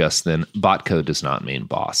Jamie just then. Botko does not mean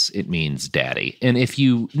boss. It means daddy. And if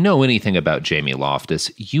you know anything about Jamie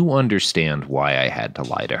Loftus, you understand why I had to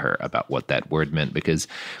lie to her about what that word meant, because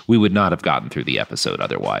we would not have gotten through the episode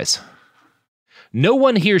otherwise. No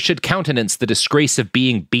one here should countenance the disgrace of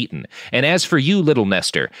being beaten. And as for you, little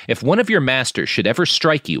Nestor, if one of your masters should ever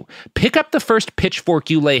strike you, pick up the first pitchfork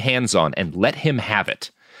you lay hands on and let him have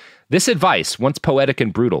it. This advice, once poetic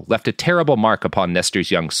and brutal, left a terrible mark upon Nestor's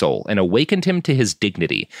young soul and awakened him to his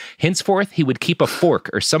dignity. Henceforth, he would keep a fork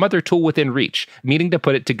or some other tool within reach, meaning to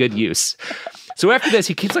put it to good use. So after this,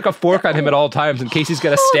 he keeps like a fork on him at all times in case he's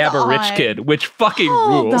going to stab a rich kid, which fucking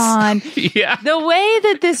rules. Hold on. Yeah. The way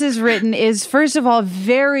that this is written is, first of all,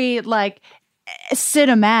 very like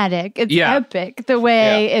cinematic. It's epic the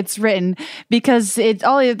way it's written, because it's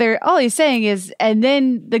all he's saying is, and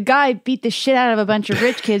then the guy beat the shit out of a bunch of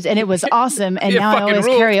rich kids and it was awesome, and now I always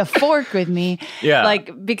carry a fork with me,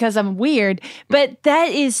 like because I'm weird. But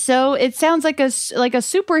that is so, it sounds like a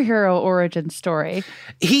superhero origin story.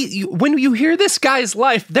 When you hear this guy's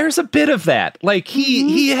life, there's a bit of that. Like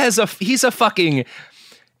he's a fucking.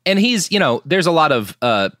 And he's, there's a lot of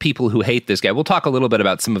people who hate this guy. We'll talk a little bit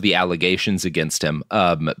about some of the allegations against him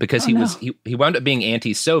because he wound up being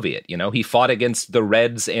anti-Soviet. He fought against the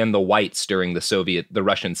Reds and the Whites during the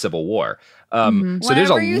Russian Civil War. So there's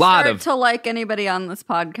a lot of to like anybody on this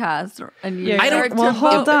podcast, and you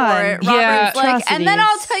hold on. Robert's like, and then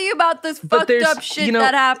I'll tell you about this fucked up shit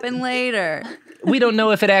that happened later. We don't know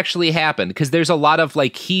if it actually happened, because there's a lot of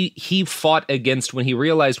like he fought against, when he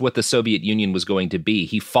realized what the Soviet Union was going to be,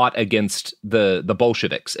 he fought against the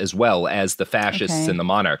Bolsheviks as well as the fascists and the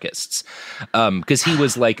monarchists, because he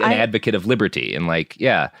was like an advocate of liberty, and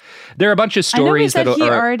there are a bunch of stories that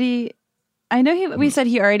we said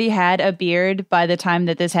he already had a beard by the time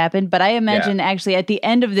that this happened, but I imagine actually at the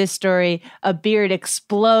end of this story, a beard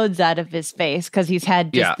explodes out of his face because he's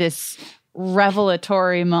had just this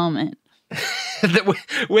revelatory moment.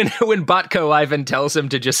 when Botko Ivan tells him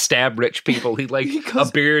to just stab rich people, he a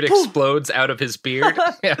beard explodes out of his beard.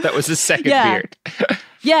 Yeah, that was his second beard.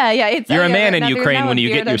 It's, you're a man in Ukraine when you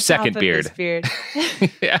get your second beard.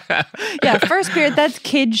 First beard, that's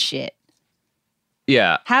kid shit.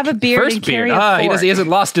 Yeah, have a beard. First and beard. Carry a fork. He hasn't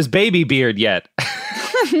lost his baby beard yet.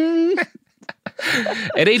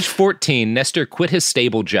 At age 14, Nestor quit his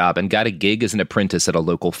stable job and got a gig as an apprentice at a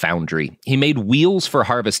local foundry. He made wheels for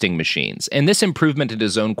harvesting machines, and this improvement in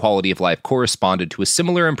his own quality of life corresponded to a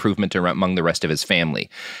similar improvement among the rest of his family.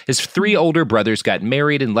 His 3 older brothers got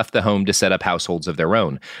married and left the home to set up households of their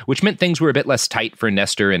own, which meant things were a bit less tight for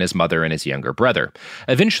Nestor and his mother and his younger brother.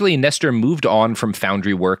 Eventually, Nestor moved on from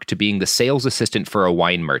foundry work to being the sales assistant for a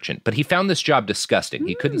wine merchant, but he found this job disgusting.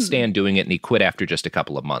 He couldn't stand doing it, and he quit after just a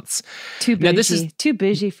couple of months. Too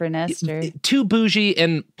bougie for Nestor. Too bougie.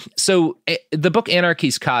 And so the book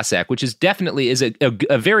Anarchist Cossack, which is definitely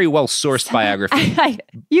a very well-sourced biography.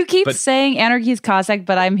 You keep saying Anarchist Cossack,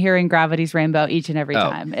 but I'm hearing Gravity's Rainbow each and every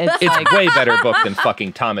time. It's way better book than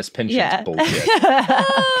fucking Thomas Pynchon's bullshit.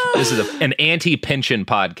 This is an anti-Pynchon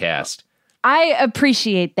podcast. I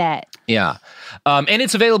appreciate that. Yeah. And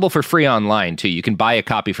it's available for free online, too. You can buy a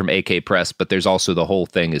copy from AK Press, but there's also the whole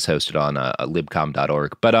thing is hosted on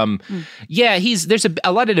libcom.org. But there's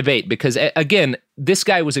a lot of debate because, again, this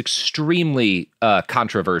guy was extremely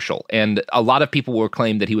controversial. And a lot of people will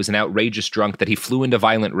claim that he was an outrageous drunk, that he flew into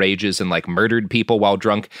violent rages and murdered people while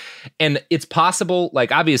drunk. And it's possible,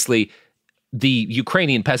 obviously, the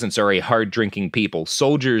Ukrainian peasants are a hard-drinking people.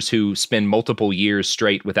 Soldiers who spend multiple years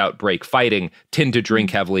straight without break fighting tend to drink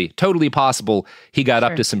heavily. Totally possible he got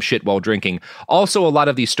up to some shit while drinking. Also, a lot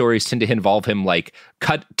of these stories tend to involve him,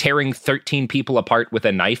 tearing 13 people apart with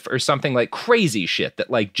a knife or something, crazy shit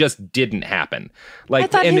that, just didn't happen. I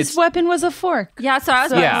thought his weapon was a fork. Yeah, so I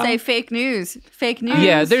was about to say fake news. Fake news.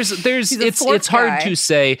 Yeah, it's hard to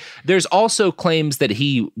say. There's also claims that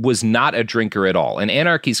he was not a drinker at all. And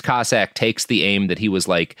Anarchist Cossack takes the aim that he was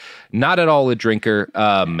not at all a drinker,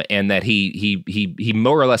 and that he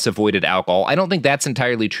more or less avoided alcohol. I don't think that's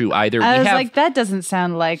entirely true either. I was that doesn't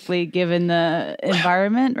sound likely given the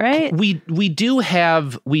environment, right? We do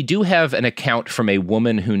have an account from a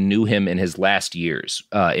woman who knew him in his last years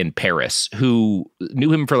in Paris, who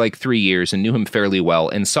knew him for 3 years and knew him fairly well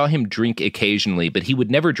and saw him drink occasionally, but he would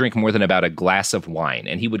never drink more than about a glass of wine,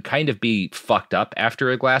 and he would kind of be fucked up after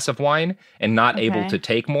a glass of wine and not able to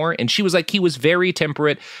take more. And she was he was very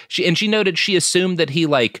temperate. She noted she assumed that he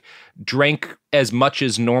drank as much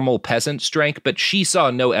as normal peasants drank, but she saw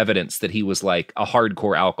no evidence that he was a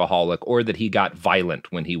hardcore alcoholic or that he got violent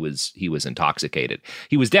when he was intoxicated.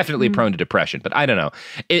 He was definitely prone to depression, but I don't know.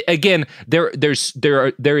 There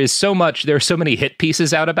are so many hit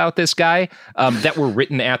pieces out about this guy that were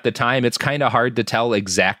written at the time. It's kind of hard to tell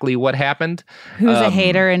exactly what happened. Who's a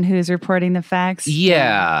hater and who's reporting the facts?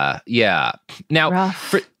 Yeah. Now,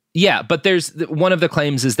 but there's one of the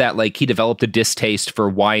claims is that he developed a distaste for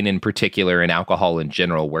wine in particular and alcohol in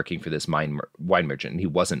general working for this wine merchant. And he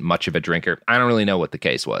wasn't much of a drinker. I don't really know what the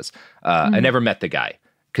case was. I never met the guy.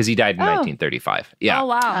 because he died in 1935. Yeah. Oh,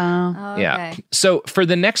 wow. Yeah. Okay. So for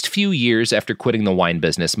the next few years after quitting the wine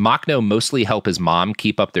business, Makhno mostly helped his mom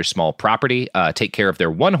keep up their small property, take care of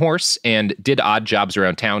their one horse, and did odd jobs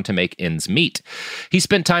around town to make ends meet. He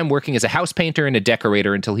spent time working as a house painter and a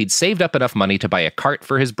decorator until he'd saved up enough money to buy a cart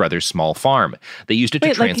for his brother's small farm. They used it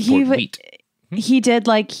to transport wheat. He did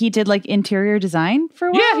interior design for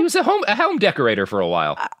a while? Yeah, he was a home decorator for a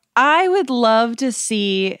while. I would love to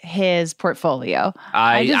see his portfolio.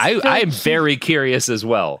 I am very curious as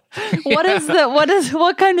well.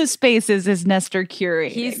 What kind of spaces is Nestor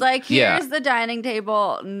curating? He's like, here's the dining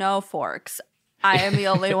table, no forks. I am the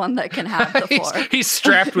only one that can have the fork. He's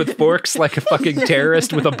strapped with forks like a fucking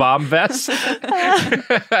terrorist with a bomb vest.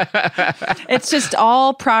 It's just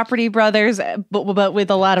all Property Brothers, but with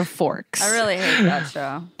a lot of forks. I really hate that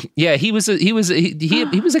show. Yeah, he was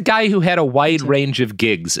a guy who had a wide range of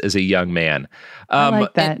gigs as a young man. I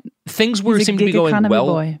like that. Things seemed to be going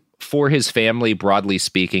well for his family, broadly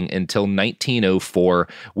speaking, until 1904,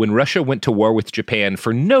 when Russia went to war with Japan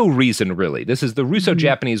for no reason, really. This is the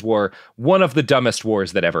Russo-Japanese War, one of the dumbest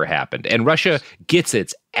wars that ever happened. And Russia gets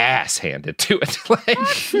its ass handed to it.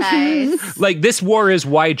 Nice. Like, this war is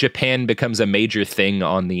why Japan becomes a major thing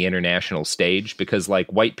on the international stage, because, like,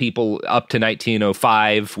 white people up to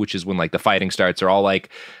 1905, which is when, like, the fighting starts, are all like,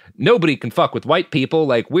 nobody can fuck with white people.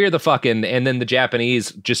 Like, we're the fucking... And then the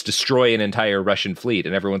Japanese just destroy an entire Russian fleet.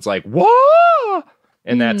 And everyone's like, what?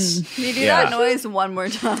 And that's... Can you do that noise one more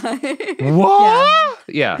time? What?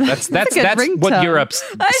 Yeah, that's ringtone. what Europe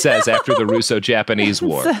says after the Russo-Japanese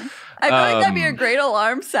War. I feel like that'd be a great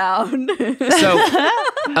alarm sound.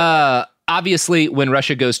 So, obviously, when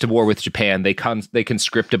Russia goes to war with Japan, they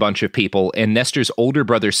conscript a bunch of people, and Nestor's older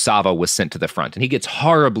brother Sava was sent to the front, and he gets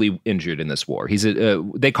horribly injured in this war. He's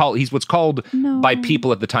what's called by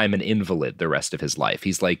people at the time an invalid the rest of his life.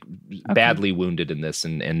 He's like badly wounded in this,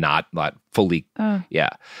 and not fully.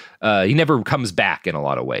 He never comes back in a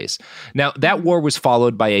lot of ways. Now, that war was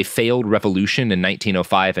followed by a failed revolution in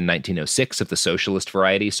 1905 and 1906 of the socialist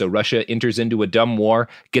variety. So Russia enters into a dumb war,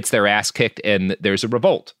 gets their ass kicked, and there's a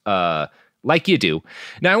revolt. Like you do.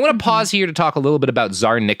 Now, I want to pause here to talk a little bit about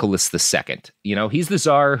Tsar Nicholas II. You know, he's the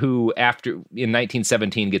Tsar who, in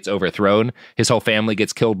 1917, gets overthrown. His whole family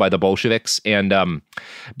gets killed by the Bolsheviks. And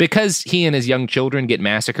because he and his young children get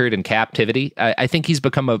massacred in captivity, I think he's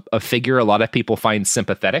become a figure a lot of people find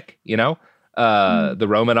sympathetic, you know? The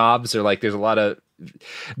Romanovs are like, there's a lot of...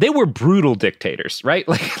 They were brutal dictators, right?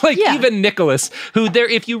 Even Nicholas, who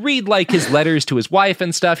if you read like his letters to his wife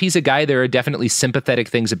and stuff, he's a guy, there are definitely sympathetic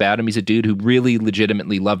things about him. He's a dude who really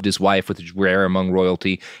legitimately loved his wife, which is rare among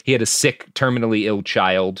royalty. He had a sick, terminally ill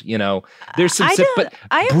child, you know. There's some but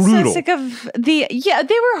I am brutal. So sick of they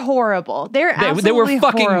were horrible. They were fucking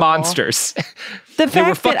horrible. Monsters. They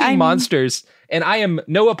were fucking monsters. And I am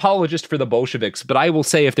no apologist for the Bolsheviks, but I will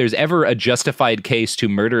say if there's ever a justified case to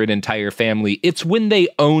murder an entire family, it's when they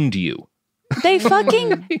owned you. They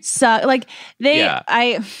fucking suck. Like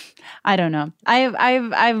I don't know.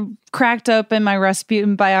 I've cracked open my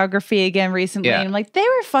Rasputin biography again recently, and I'm like, they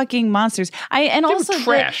were fucking monsters. They were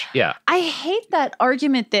trash. I hate that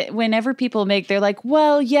argument that whenever people make, they're like,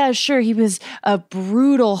 well, yeah, sure, he was a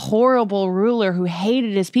brutal, horrible ruler who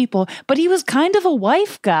hated his people, but he was kind of a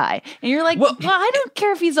wife guy. And you're like, well, I don't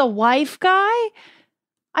care if he's a wife guy.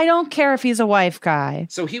 I don't care if he's a wife guy.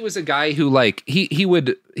 So he was a guy who, like, he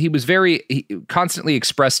constantly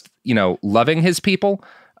expressed, you know, loving his people.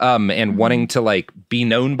 And wanting to like be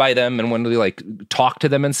known by them and wanting to like talk to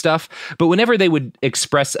them and stuff. But whenever they would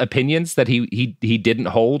express opinions that he didn't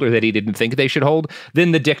hold or that he didn't think they should hold,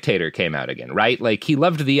 then the dictator came out again, right? Like he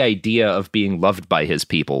loved the idea of being loved by his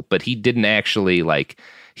people, but he didn't actually like.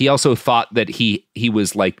 He also thought that he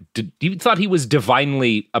was like he thought he was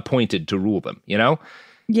divinely appointed to rule them, you know?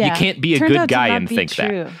 Yeah. You can't be a good guy and think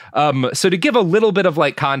that. So to give a little bit of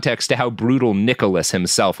like context to how brutal Nicholas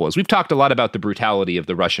himself was, we've talked a lot about the brutality of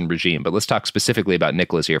the Russian regime, but let's talk specifically about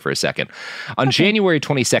Nicholas here for a second. On January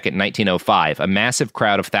 22nd, 1905, a massive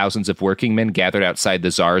crowd of thousands of working men gathered outside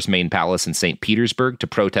the Tsar's main palace in St. Petersburg to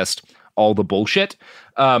protest all the bullshit.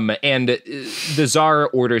 And the Tsar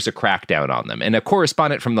orders a crackdown on them. And a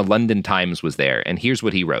correspondent from the London Times was there, and here's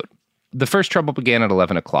what he wrote. The first trouble began at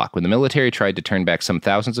 11 o'clock when the military tried to turn back some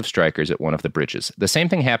thousands of strikers at one of the bridges. The same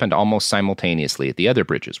thing happened almost simultaneously at the other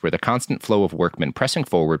bridges, where the constant flow of workmen pressing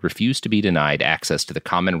forward refused to be denied access to the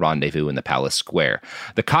common rendezvous in the palace square.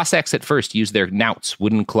 The Cossacks at first used their knouts,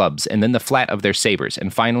 wooden clubs, and then the flat of their sabers,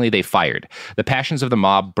 and finally they fired. The passions of the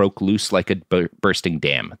mob broke loose like a bursting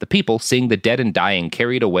dam. The people, seeing the dead and dying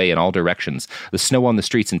carried away in all directions, the snow on the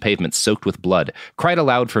streets and pavements soaked with blood, cried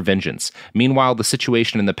aloud for vengeance. Meanwhile, the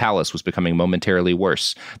situation in the palace was was becoming momentarily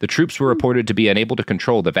worse. The troops were reported to be unable to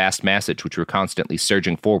control the vast masses which were constantly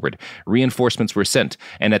surging forward. Reinforcements were sent,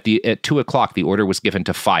 and at 2 o'clock the order was given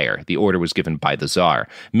to fire. The order was given by the Tsar.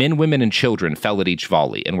 Men, women, and children fell at each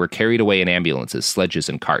volley and were carried away in ambulances, sledges,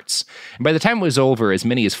 and carts. And by the time it was over, as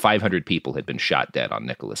many as 500 people had been shot dead on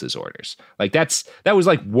Nicholas's orders. Like that was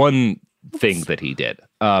like one thing that he did.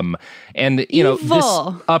 And you know, this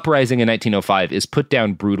uprising in 1905 is put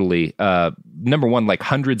down brutally. Number one, like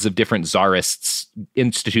hundreds of different czarists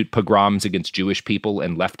institute pogroms against Jewish people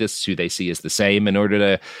and leftists who they see as the same in order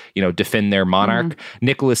to, you know, defend their monarch.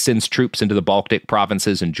 Nicholas sends troops into the Baltic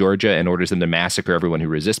provinces and Georgia and orders them to massacre everyone who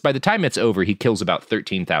resists. By the time it's over, he kills about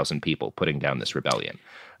 13,000 people putting down this rebellion.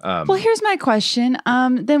 Well, here's my question.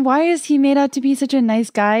 Then why is he made out to be such a nice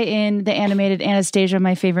guy in the animated Anastasia,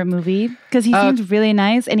 my favorite movie? Because he seems really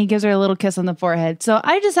nice and he gives her a little kiss on the forehead. So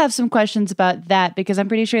I just have some questions about that because I'm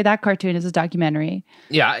pretty sure that cartoon is a documentary.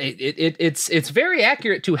 Yeah, it's very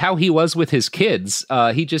accurate to how he was with his kids.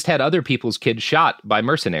 He just had other people's kids shot by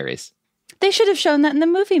mercenaries. They should have shown that in the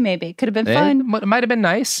movie, maybe. Could have been fun. It might have been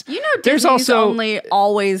nice. You know, Disney's only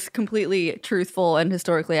always completely truthful and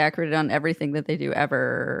historically accurate on everything that they do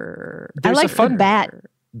ever. I like the bat.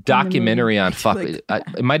 Documentary on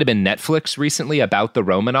it might have been Netflix recently about the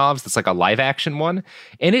Romanovs. That's like a live action one.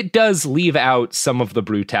 And it does leave out some of the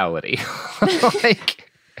brutality.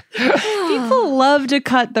 People love to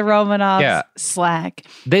cut the Romanovs slack.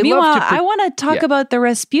 Meanwhile, I want to talk about the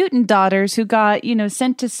Rasputin daughters who got, you know,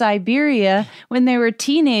 sent to Siberia when they were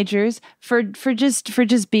teenagers for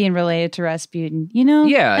just being related to Rasputin, you know?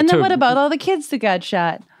 Yeah. And then what about all the kids that got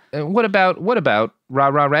shot? What about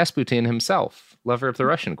Rasputin himself, lover of the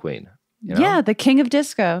Russian queen? You know? Yeah, the king of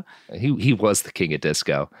disco. He was the king of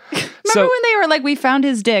disco. Remember when they were like, we found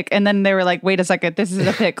his dick, and then they were like, wait a second, this is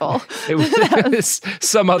a pickle. It was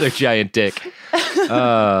some other giant dick.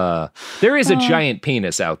 There is a giant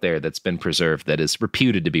penis out there that's been preserved that is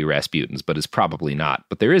reputed to be Rasputin's, but is probably not.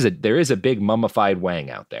 But there is a big mummified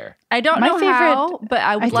wang out there. I don't know how, but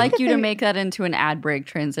I would like you to make that into an ad break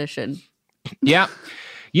transition. Yeah.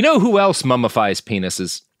 You know who else mummifies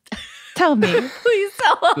penises? Tell me. Please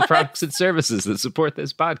tell us. The products and services that support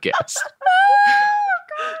this podcast.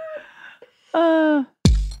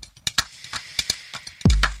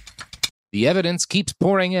 The evidence keeps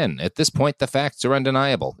pouring in. At this point, the facts are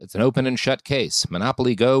undeniable. It's an open and shut case.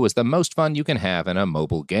 Monopoly Go is the most fun you can have in a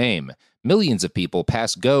mobile game. Millions of people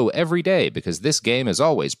pass Go every day because this game is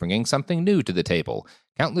always bringing something new to the table.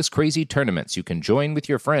 Countless crazy tournaments you can join with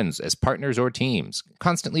your friends as partners or teams.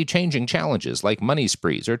 Constantly changing challenges like money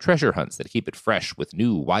sprees or treasure hunts that keep it fresh with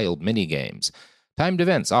new wild mini-games. Timed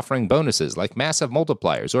events offering bonuses like massive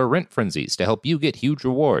multipliers or rent frenzies to help you get huge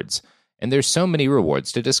rewards. And there's so many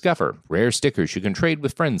rewards to discover. Rare stickers you can trade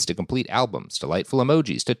with friends to complete albums, delightful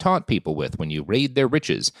emojis to taunt people with when you raid their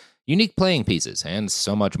riches, unique playing pieces, and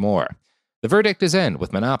so much more. The verdict is in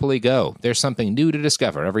with Monopoly Go. There's something new to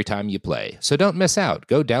discover every time you play. So don't miss out.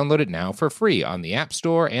 Go download it now for free on the App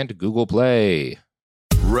Store and Google Play.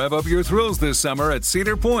 Rev up your thrills this summer at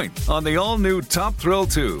Cedar Point on the all-new Top Thrill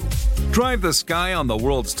 2. Drive the sky on the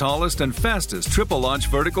world's tallest and fastest triple-launch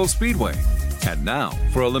vertical speedway. And now,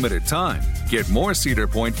 for a limited time, get more Cedar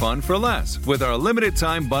Point fun for less with our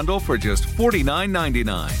limited-time bundle for just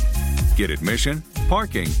 $49.99. Get admission,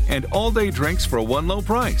 parking, and all-day drinks for one low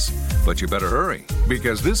price. But you better hurry,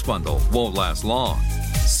 because this bundle won't last long.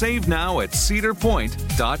 Save now at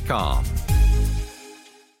cedarpoint.com.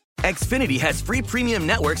 Xfinity has free premium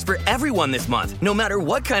networks for everyone this month, no matter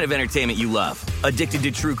what kind of entertainment you love. Addicted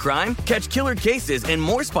to true crime? Catch killer cases and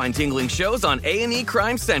more spine-tingling shows on A&E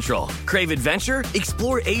Crime Central. Crave adventure?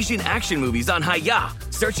 Explore Asian action movies on Hi-Ya.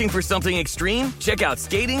 Searching for something extreme? Check out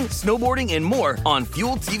skating, snowboarding, and more on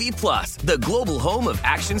Fuel TV Plus, the global home of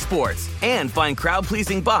action sports. And find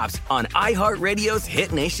crowd-pleasing bops on iHeartRadio's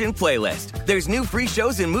Hit Nation playlist. There's new free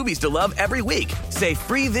shows and movies to love every week. Say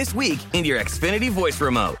free this week in your Xfinity voice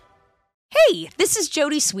remote. Hey, this is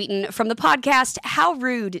Jodie Sweetin from the podcast How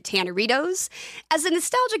Rude, Tanneritos. As a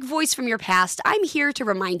nostalgic voice from your past, I'm here to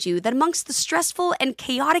remind you that amongst the stressful and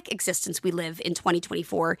chaotic existence we live in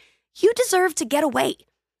 2024, you deserve to get away.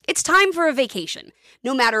 It's time for a vacation,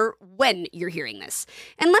 no matter when you're hearing this.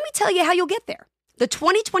 And let me tell you how you'll get there. The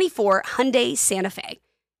 2024 Hyundai Santa Fe.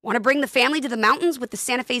 Want to bring the family to the mountains with the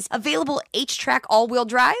Santa Fe's available H-Track all-wheel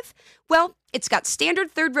drive? Well, it's got standard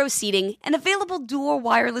third-row seating and available dual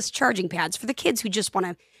wireless charging pads for the kids who just want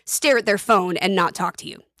to stare at their phone and not talk to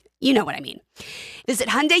you. You know what I mean. Visit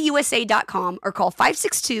HyundaiUSA.com or call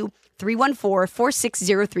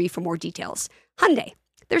 562-314-4603 for more details. Hyundai,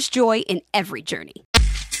 there's joy in every journey.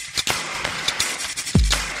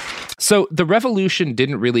 So the revolution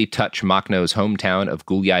didn't really touch Makhno's hometown of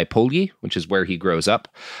Gulyai-Polye, which is where he grows up.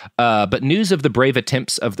 But news of the brave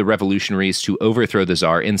attempts of the revolutionaries to overthrow the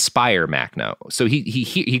Tsar inspire Makhno. So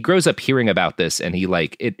he grows up hearing about this, and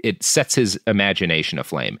it sets his imagination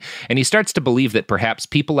aflame. And he starts to believe that perhaps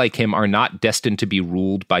people like him are not destined to be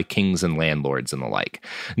ruled by kings and landlords and the like.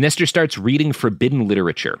 Nestor starts reading forbidden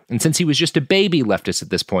literature. And since he was just a baby leftist at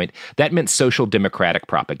this point, that meant social democratic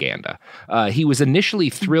propaganda. He was initially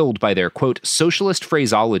thrilled by their, quote, socialist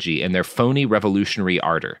phraseology and their phony revolutionary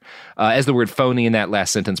ardor. As the word phony in that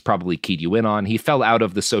last sentence probably keyed you in on, he fell out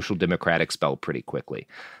of the social democratic spell pretty quickly.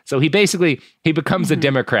 So he becomes a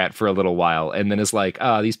Democrat for a little while and then is like,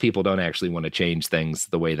 these people don't actually want to change things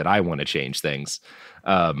the way that I want to change things.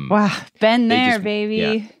 Wow, been there,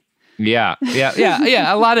 baby. Yeah.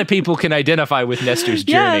 A lot of people can identify with Nestor's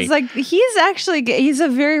journey. Yeah, it's like he's a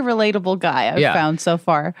very relatable guy I've found so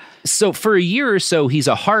far. So for a year or so, he's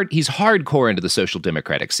hardcore into the social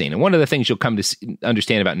democratic scene. And one of the things you'll come to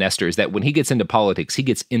understand about Nestor is that when he gets into politics, he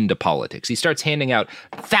gets into politics. He starts handing out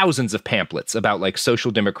thousands of pamphlets about like social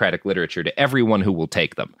democratic literature to everyone who will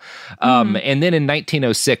take them. And then in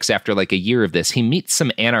 1906, after like a year of this, he meets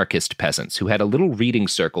some anarchist peasants who had a little reading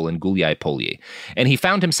circle in Gulyai-Polye. And he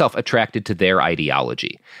found himself attracted to their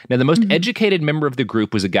ideology. Now, the most educated member of the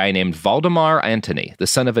group was a guy named Valdemar Antony, the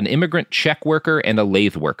son of an immigrant Czech worker and a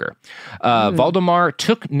lathe worker. Valdemar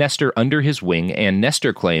took Nestor under his wing and,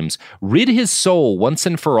 Nestor claims, rid his soul once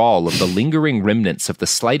and for all of the lingering remnants of the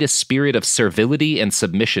slightest spirit of servility and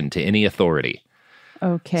submission to any authority.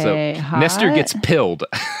 Okay. So Nestor gets pilled.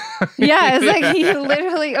 Yeah, it's like he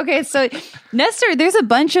literally, okay, so Nestor, there's a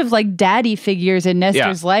bunch of like daddy figures in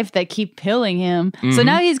Nestor's life that keep pilling him. So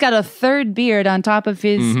now he's got a third beard on top of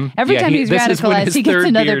his, every time he's radicalized, he gets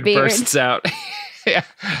another beard. Bursts out.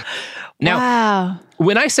 Now,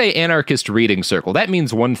 when I say anarchist reading circle, that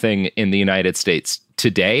means one thing in the United States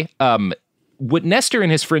today. What Nestor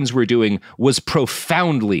and his friends were doing was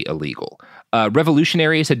profoundly illegal.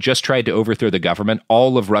 Revolutionaries had just tried to overthrow the government.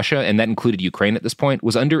 All of Russia, and that included Ukraine at this point,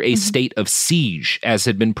 was under a state of siege, as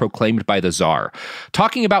had been proclaimed by the Tsar.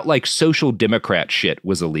 Talking about like social democrat shit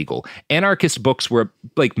was illegal. Anarchist books were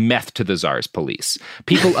like meth to the Tsar's police.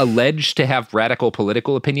 People alleged to have radical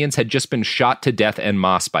political opinions had just been shot to death en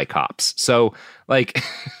masse by cops. So like,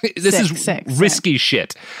 this is risky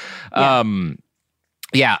shit.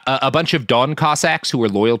 Yeah. A bunch of Don Cossacks who were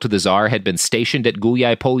loyal to the Tsar had been stationed at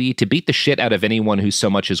Gulyai-Polye to beat the shit out of anyone who so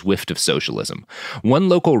much as whiffed of socialism. One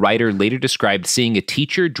local writer later described seeing a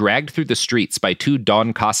teacher dragged through the streets by two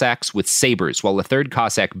Don Cossacks with sabers, while a third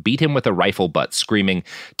Cossack beat him with a rifle butt, screaming,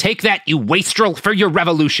 "Take that, you wastrel, for your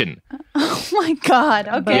revolution!" Oh my God.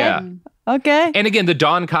 Okay. Yeah. Okay. And again, the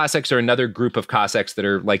Don Cossacks are another group of Cossacks that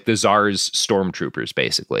are like the Tsar's stormtroopers,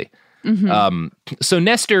 basically. So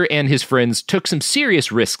Nestor and his friends took some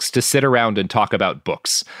serious risks to sit around and talk about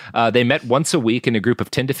books. They met once a week in a group of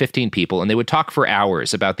 10 to 15 people, and they would talk for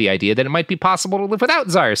hours about the idea that it might be possible to live without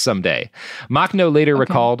czars someday. Makhno later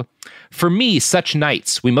recalled, "For me, such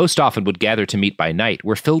nights, we most often would gather to meet by night,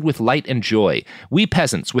 were filled with light and joy. We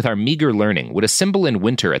peasants, with our meager learning, would assemble in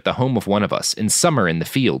winter at the home of one of us, in summer in the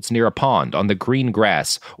fields, near a pond, on the green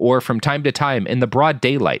grass, or from time to time in the broad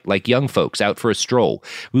daylight, like young folks out for a stroll.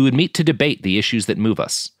 We would meet to debate the issues that move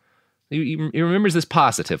us." He remembers this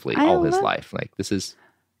positively all his life. Like, this is...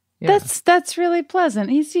 Yeah. That's really pleasant.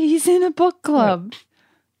 He's in a book club.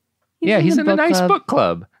 He's in a nice book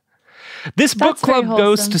club. This book club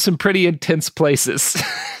goes to some pretty intense places.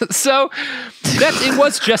 So it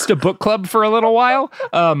was just a book club for a little while.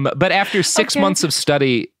 But after 6 months of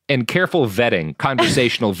study and careful vetting,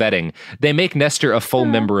 conversational vetting, they make Nestor a full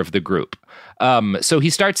member of the group. So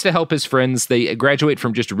he starts to help his friends. They graduate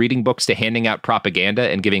from just reading books to handing out propaganda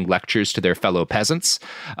and giving lectures to their fellow peasants.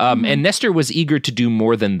 And Nestor was eager to do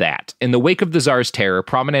more than that. In the wake of the Tsar's terror,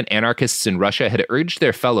 prominent anarchists in Russia had urged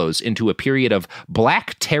their fellows into a period of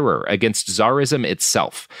black terror against Tsarism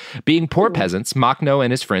itself. Being poor peasants, Makhno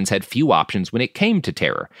and his friends had few options when it came to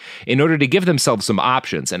terror. In order to give themselves some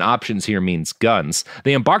options, and options here means guns,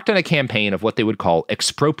 they embarked on a campaign of what they would call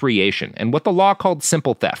expropriation, and what the law called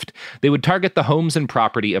simple theft. They would target the homes and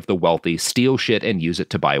property of the wealthy, steal shit, and use it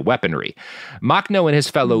to buy weaponry. Makhno and his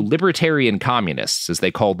fellow libertarian communists, as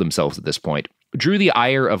they called themselves at this point, drew the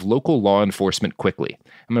ire of local law enforcement quickly.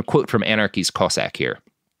 I'm going to quote from Anarchy's Cossack here.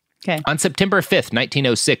 Okay. On September 5th,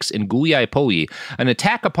 1906, in Guliai-Polye, an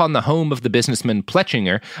attack upon the home of the businessman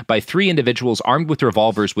Pletchinger by 3 individuals armed with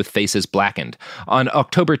revolvers with faces blackened. On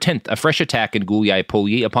October 10th, a fresh attack in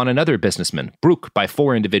Guliai-Polye upon another businessman, Brook, by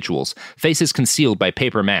 4 individuals, faces concealed by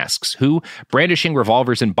paper masks, who, brandishing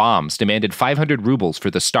revolvers and bombs, demanded 500 rubles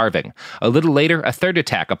for the starving. A little later, a third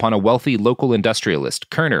attack upon a wealthy local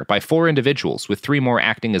industrialist, Kerner, by 4 individuals, with 3 more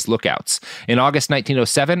acting as lookouts. In August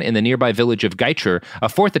 1907, in the nearby village of Gaichur, a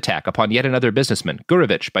fourth attack upon yet another businessman,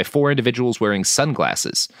 Gurevich, by 4 individuals wearing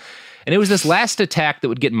sunglasses. And it was this last attack that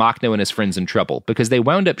would get Makhno and his friends in trouble, because they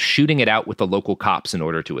wound up shooting it out with the local cops in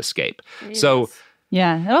order to escape. Yes. So,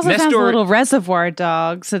 yeah, it also sounds a little Reservoir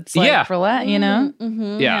Dogs. It's like, for that, you know?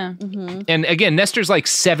 Yeah. Mm-hmm. And again, Nestor's like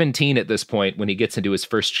 17 at this point when he gets into his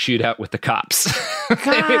first shootout with the cops.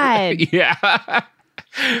 God. Yeah.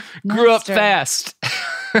 Grew up fast.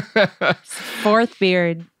 4th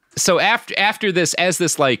beard. So after this, as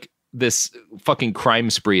this fucking crime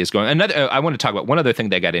spree is going, I want to talk about one other thing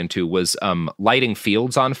they got into was lighting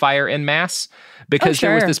fields on fire en masse, because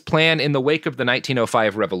there was this plan in the wake of the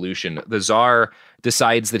 1905 revolution. The Tsar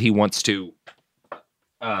decides that he wants to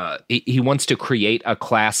create a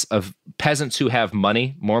class of peasants who have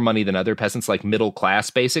money, more money than other peasants, like middle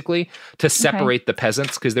class, basically, to separate the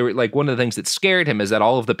peasants. Because they were like, one of the things that scared him is that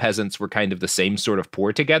all of the peasants were kind of the same sort of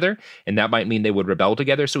poor together, and that might mean they would rebel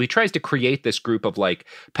together. So he tries to create this group of like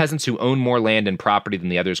peasants who own more land and property than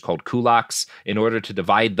the others, called kulaks, in order to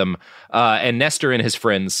divide them. And Nestor and his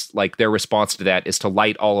friends, like, their response to that is to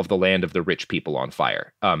light all of the land of the rich people on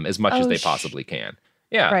fire as much as they possibly can.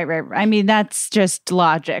 Yeah. Right. I mean, that's just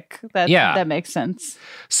logic. That makes sense.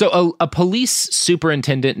 So a police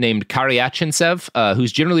superintendent named Karyachintsev,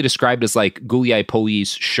 who's generally described as like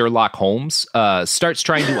Guliai-Polye's Sherlock Holmes, starts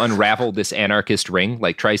trying to unravel this anarchist ring,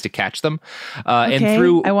 like tries to catch them. And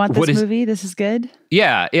through I want this movie. This is good.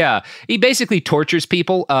 Yeah. He basically tortures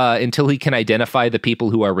people until he can identify the people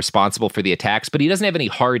who are responsible for the attacks, but he doesn't have any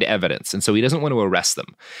hard evidence, and so he doesn't want to arrest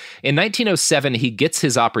them. In 1907, he gets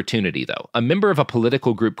his opportunity, though. A member of a political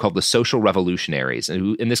group called the Social Revolutionaries,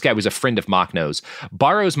 and this guy was a friend of Makhno's,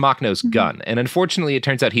 borrows Makhno's gun, and unfortunately, it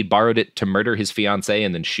turns out he'd borrowed it to murder his fiancée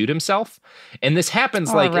and then shoot himself. And this happens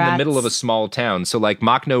in the middle of a small town, so like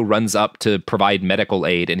Makhno runs up to provide medical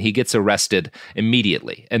aid, and he gets arrested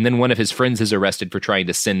immediately. And then one of his friends is arrested for trying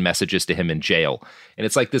to send messages to him in jail. And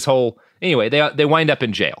it's like this whole... Anyway, they wind up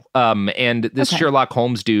in jail. And this Sherlock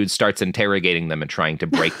Holmes dude starts interrogating them and trying to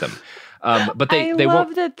break them. But they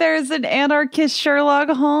love that there's an anarchist Sherlock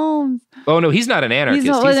Holmes. Oh, no, he's not an anarchist.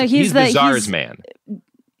 He's the Tsar's man.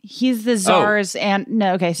 He's the Tsar's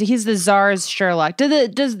so he's the Tsar's Sherlock.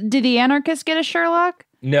 Did the anarchists get a Sherlock?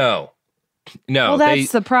 No. Well,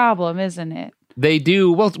 that's the problem, isn't it? They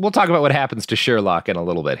do. We'll talk about what happens to Sherlock in a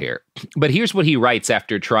little bit here. But here's what he writes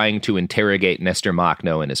after trying to interrogate Nestor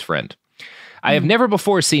Makhno and his friend. I have never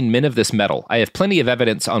before seen men of this metal. I have plenty of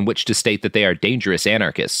evidence on which to state that they are dangerous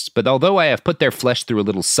anarchists, but although I have put their flesh through a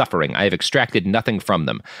little suffering, I have extracted nothing from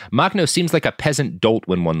them. Makhno seems like a peasant dolt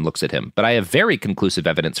when one looks at him, but I have very conclusive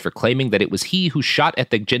evidence for claiming that it was he who shot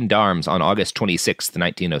at the gendarmes on August 26,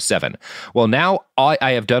 1907. Well, now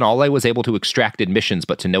I have done all I was able to extract admissions,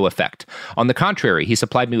 but to no effect. On the contrary, he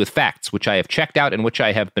supplied me with facts, which I have checked out and which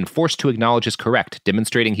I have been forced to acknowledge as correct,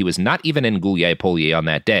 demonstrating he was not even in Guliai-Polye on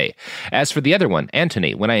that day. As for the other one,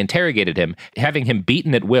 Antony, when I interrogated him, having him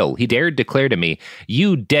beaten at will, he dared declare to me,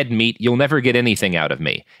 "You dead meat, you'll never get anything out of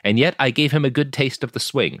me." And yet I gave him a good taste of the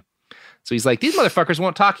swing. So he's like, these motherfuckers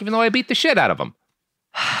won't talk even though I beat the shit out of them.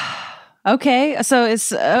 Okay, so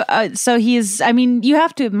it's so he's. I mean, you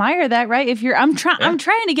have to admire that, right? If you're, I'm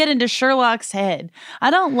trying to get into Sherlock's head.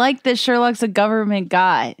 I don't like that Sherlock's a government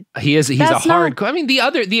guy. He's a hardcore. I mean,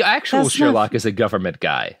 the actual Sherlock is a government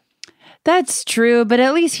guy. That's true, but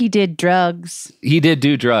at least he did drugs. He did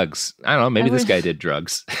do drugs. I don't know. Maybe this guy did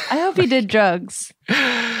drugs. I hope he did drugs.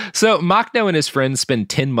 So Makhno and his friends spend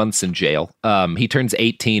 10 months in jail. He turns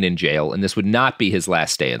 18 in jail, and this would not be his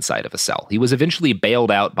last day inside of a cell. He was eventually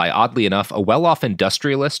bailed out by, oddly enough, a well-off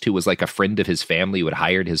industrialist who was like a friend of his family who had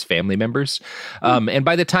hired his family members. And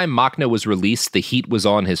by the time Makhno was released, the heat was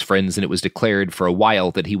on his friends, and it was declared for a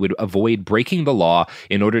while that he would avoid breaking the law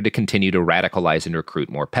in order to continue to radicalize and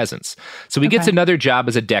recruit more peasants. So he gets another job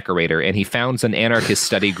as a decorator, and he founds an anarchist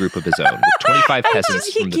study group of his own with 25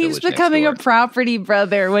 peasants from the village next door. He keeps becoming a property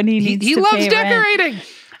brother when he needs to loves pay decorating. Rent.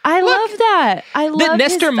 I love that. I love that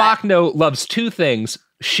Nestor Makhno loves two things: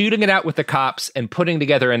 shooting it out with the cops and putting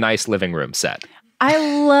together a nice living room set. I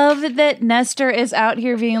love that Nestor is out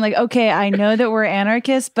here being like, okay, I know that we're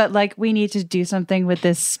anarchists, but like we need to do something with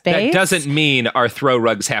this space. That doesn't mean our throw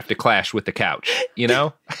rugs have to clash with the couch, you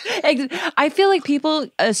know? I feel like people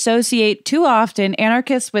associate too often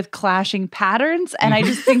anarchists with clashing patterns, and I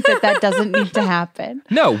just think that doesn't need to happen.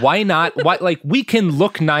 No, why not? Why, like, we can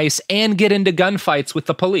look nice and get into gunfights with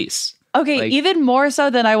the police. Okay, like, even more so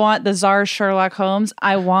than I want the Czar Sherlock Holmes,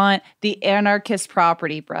 I want the Anarchist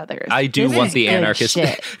Property Brothers. I do want the Anarchist,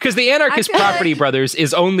 because the Anarchist Property Brothers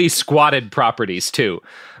is only squatted properties too.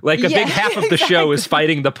 Like a big half of the show is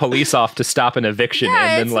fighting the police off to stop an eviction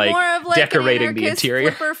and then like decorating the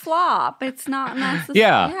interior. Flip or flop. It's not.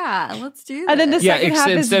 Yeah, let's do that. And then the second half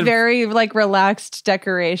is very like relaxed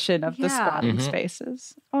decoration of the squatted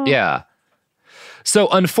spaces. Oh. Yeah. So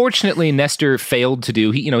unfortunately, Nestor failed to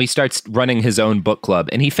do, he starts running his own book club,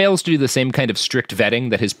 and he fails to do the same kind of strict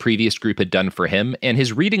vetting that his previous group had done for him, and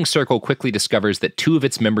his reading circle quickly discovers that 2 of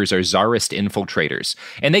its members are Tsarist infiltrators,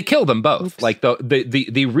 and they kill them both. Oops. Like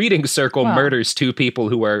the reading circle murders 2 people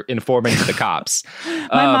who are informing to the cops.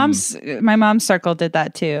 My mom's circle did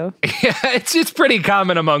that too. Yeah, it's pretty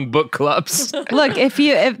common among book clubs. Look, if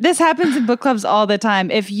this happens in book clubs all the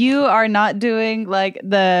time, if you are not doing like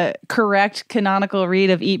the correct canonical read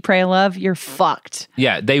of Eat, Pray, Love, you're fucked.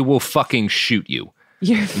 Yeah, they will fucking shoot you.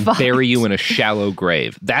 You're fucked. Bury you in a shallow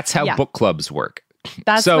grave. That's how book clubs work.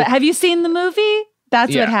 Have you seen the movie?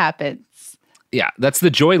 That's what happens. Yeah, that's the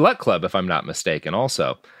Joy Luck Club, if I'm not mistaken,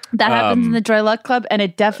 also. That happens in the Joy Luck Club, and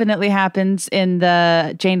it definitely happens in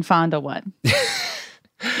the Jane Fonda one.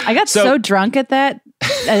 I got so drunk at that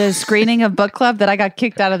screening of book club that I got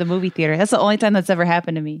kicked out of the movie theater. That's the only time that's ever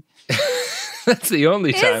happened to me. That's the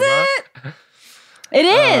only time, huh? It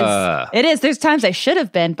is. It is. There's times I should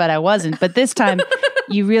have been, but I wasn't. But this time,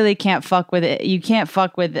 you really can't fuck with it. You can't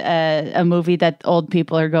fuck with a movie that old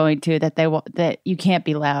people are going to that you can't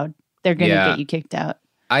be loud. They're going to get you kicked out.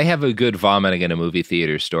 I have a good vomiting in a movie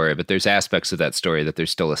theater story, but there's aspects of that story that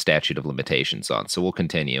there's still a statute of limitations on. So we'll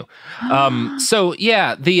continue.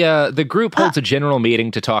 The group holds a general meeting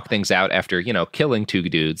to talk things out after, killing 2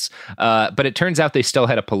 dudes. But it turns out they still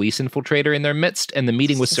had a police infiltrator in their midst, and the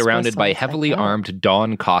meeting was surrounded by heavily armed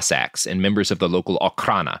Don Cossacks and members of the local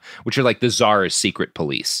Okhrana, which are like the Tsar's secret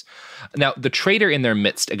police. Now, the traitor in their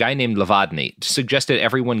midst, a guy named Lavadny, suggested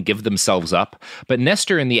everyone give themselves up, but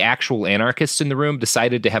Nestor and the actual anarchists in the room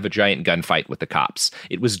decided to have a giant gunfight with the cops.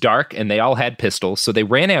 It was dark, and they all had pistols, so they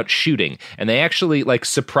ran out shooting, and they actually,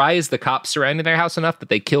 surprised the cops surrounding their house enough that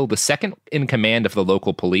they killed the second in command of the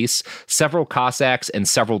local police, several Cossacks, and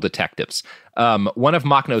several detectives. One of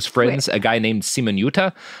Makhno's friends, a guy named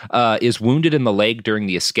Simenyuta, is wounded in the leg during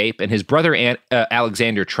the escape, and his brother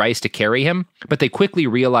Alexander tries to carry him, but they quickly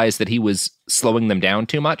realize that he was slowing them down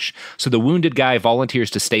too much, so the wounded guy volunteers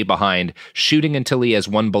to stay behind, shooting until he has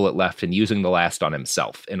 1 bullet left and using the last on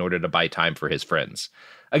himself in order to buy time for his friends.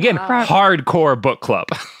 Again, hardcore book club.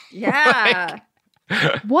 Yeah.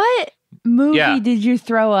 What movie did you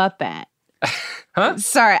throw up at? Huh?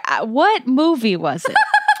 Sorry, what movie was it?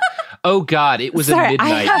 Oh God, it was a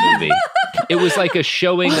midnight movie. It was like a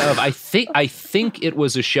showing of I think it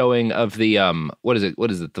was a showing of the what is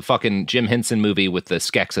it? The fucking Jim Henson movie with the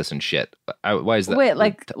Skeksis and shit. Why is that? Wait,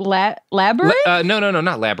 like Labyrinth? No,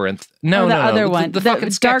 not Labyrinth. No, the other one. The fucking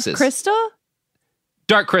Dark Skeksis. Crystal?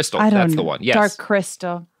 Dark Crystal. That's the one. Yes. Dark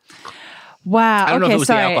Crystal. Wow. I don't know if it was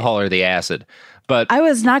the alcohol or the acid. But I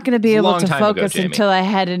was not going to be able to focus until I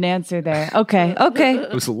had an answer there. Okay.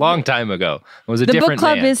 It was a long time ago. It was a different book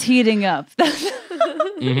club man. is heating up.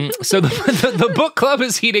 Mm-hmm. So the book club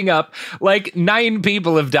is heating up. Like 9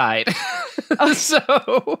 people have died. So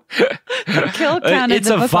kill count of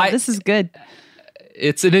the book club. This is good.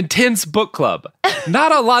 It's an intense book club.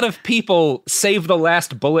 Not a lot of people save the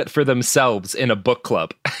last bullet for themselves in a book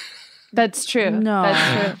club. That's true. No.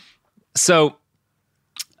 That's true. So,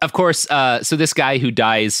 of course, so this guy who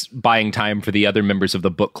dies buying time for the other members of the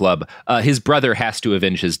book club, his brother has to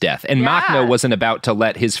avenge his death. And Makhno wasn't about to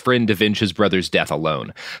let his friend avenge his brother's death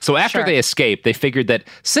alone. So after they escaped, they figured that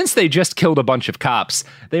since they just killed a bunch of cops,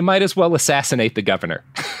 they might as well assassinate the governor.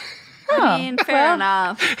 I mean, fair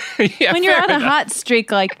enough. When you're on a hot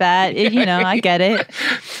streak like that, I get it.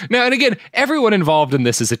 Now, and again, everyone involved in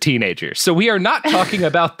this is a teenager. So we are not talking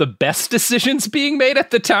about the best decisions being made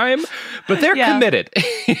at the time, but they're committed.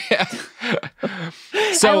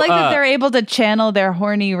 So, I like that they're able to channel their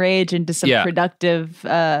horny rage into some productive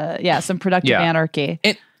anarchy.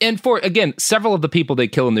 And for, again, several of the people they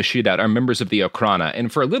kill in the shootout are members of the Okhrana.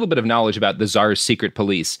 And for a little bit of knowledge about the Tsar's secret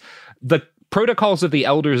police, the Protocols of the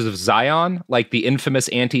Elders of Zion, like the infamous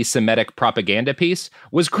anti-Semitic propaganda piece,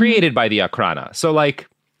 was created by the Okhrana. So,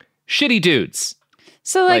 shitty dudes.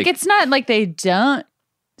 So, like, it's not like they don't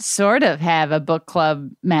sort of have a book club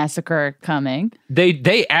massacre coming.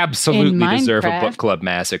 They absolutely deserve a book club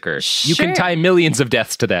massacre. Sure. You can tie millions of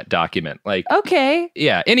deaths to that document. Like, okay.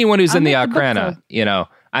 Yeah, anyone who's in the Akrana, you know,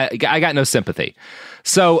 I got no sympathy.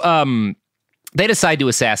 So, they decide to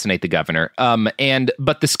assassinate the governor,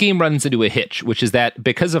 but the scheme runs into a hitch, which is that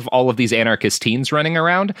because of all of these anarchist teens running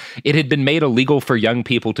around, it had been made illegal for young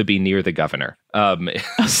people to be near the governor.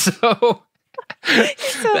 So it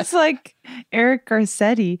sounds like Eric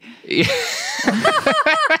Garcetti.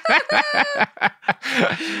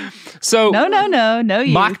 So no.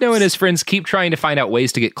 Makhno and his friends keep trying to find out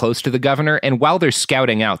ways to get close to the governor, and while they're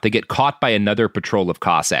scouting out, they get caught by another patrol of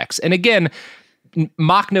Cossacks. And again,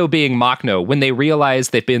 Makhno being Makhno, when they realize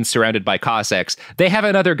they've been surrounded by Cossacks, they have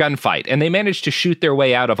another gunfight, and they manage to shoot their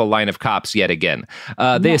way out of a line of cops yet again.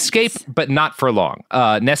 They escape, but not for long.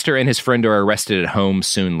 Nestor and his friend are arrested at home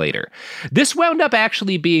soon later. This wound up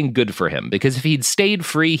actually being good for him, because if he'd stayed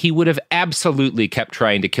free, he would have absolutely kept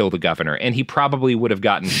trying to kill the governor, and he probably would have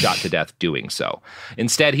gotten shot to death doing so.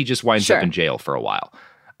 Instead, he just winds up in jail for a while.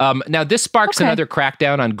 Now, this sparks another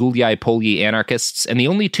crackdown on Gulyai-Polyi anarchists, and the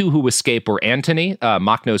only two who escape were Antony,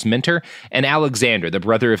 Makhno's mentor, and Alexander, the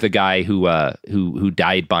brother of the guy who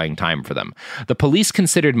died buying time for them. The police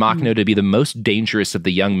considered Makhno to be the most dangerous of the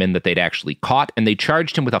young men that they'd actually caught, and they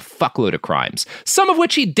charged him with a fuckload of crimes, some of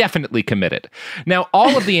which he definitely committed. Now,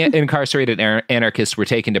 all of the incarcerated anarchists were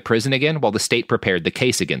taken to prison again while the state prepared the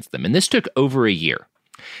case against them, and this took over a year.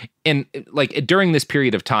 And like during this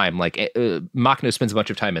period of time, like Makhno spends a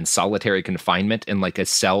bunch of time in solitary confinement in like a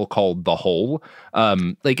cell called the Hole.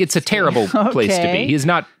 Like it's a terrible place to be.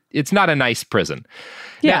 It's not a nice prison.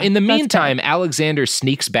 Yeah, now, in the meantime, Alexander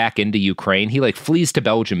sneaks back into Ukraine. He like flees to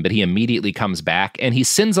Belgium, but he immediately comes back, and he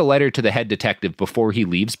sends a letter to the head detective before he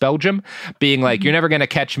leaves Belgium, being like, "You're never going to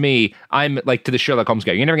catch me. I'm like," to the Sherlock Holmes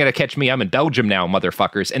guy, "You're never going to catch me. I'm in Belgium now,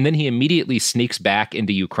 motherfuckers." And then he immediately sneaks back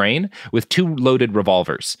into Ukraine with 2 loaded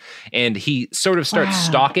revolvers, and he sort of starts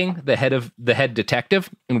stalking the head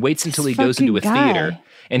detective and waits until he goes into a theater.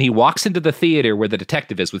 And he walks into the theater where the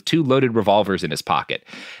detective is with 2 loaded revolvers in his pocket.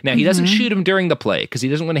 Now, he doesn't shoot him during the play because he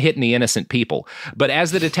doesn't want to hit any innocent people. But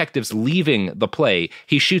as the detective's leaving the play,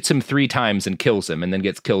 he shoots him 3 times and kills him, and then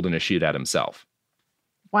gets killed in a shootout himself.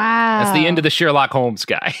 Wow. That's the end of the Sherlock Holmes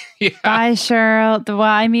guy. Bye, Cheryl. Well,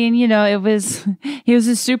 I mean, you know, he was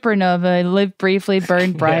a supernova. He lived briefly,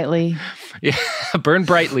 burned brightly. Yeah, burn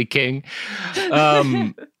brightly, King.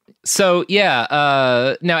 So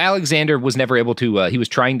now Alexander was never able to, he was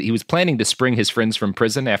planning to spring his friends from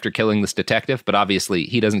prison after killing this detective, but obviously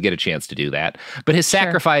he doesn't get a chance to do that. But his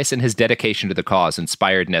sacrifice and his dedication to the cause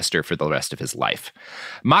inspired Nestor for the rest of his life.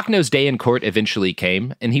 Makhno's day in court eventually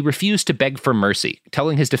came, and he refused to beg for mercy,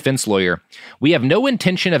 telling his defense lawyer, "We have no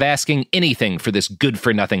intention of asking anything for this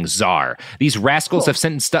good-for-nothing czar. These rascals have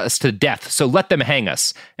sentenced us to death, so let them hang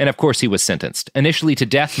us." And of course he was sentenced. Initially to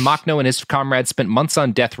death, Makhno and his comrades spent months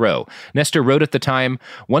on death row. Nestor wrote at the time,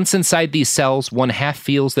 "Once inside these cells, one half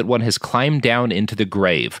feels that one has climbed down into the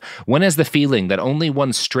grave. One has the feeling that only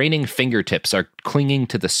one's straining fingertips are clinging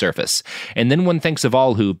to the surface. And then one thinks of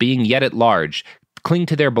all who, being yet at large, cling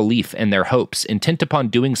to their belief and their hopes, intent upon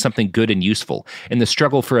doing something good and useful in the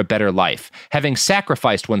struggle for a better life. Having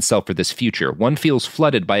sacrificed oneself for this future, one feels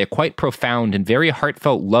flooded by a quite profound and very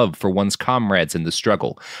heartfelt love for one's comrades in the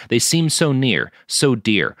struggle. They seem so near, so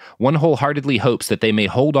dear. One wholeheartedly hopes that they may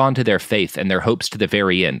hold on to their faith and their hopes to the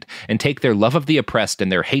very end, and take their love of the oppressed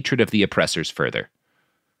and their hatred of the oppressors further."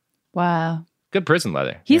 Wow. Good prison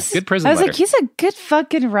letter. Good prison letter. I was letter. like, he's a good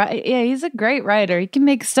fucking writer. Yeah, he's a great writer. He can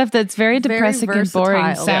make stuff that's very depressing and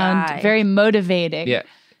boring sound very motivating. Yeah.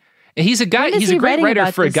 He's a guy. He's a great writer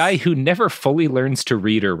for a guy who never fully learns to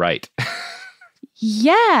read or write.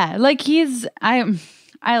 Yeah, like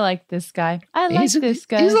I like this guy. He's a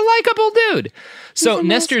likable dude. So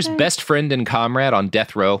Nestor's best friend and comrade on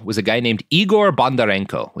death row was a guy named Igor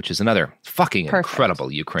Bondarenko, which is another fucking incredible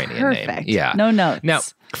Ukrainian name. Yeah. No notes. Now,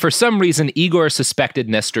 for some reason, Igor suspected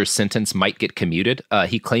Nestor's sentence might get commuted.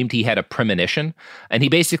 He claimed he had a premonition, and he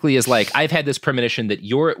basically is like, "I've had this premonition that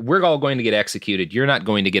we're all going to get executed. You're not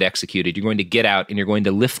going to get executed. You're going to get out, and you're going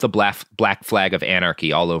to lift the black flag of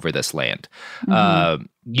anarchy all over this land.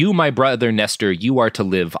 You, my brother Nestor, you are to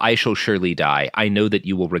live. I shall surely die. I know that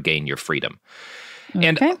you will regain your freedom."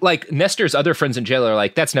 And like Nestor's other friends in jail are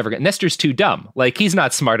like, that's never gonna, Nestor's too dumb. Like he's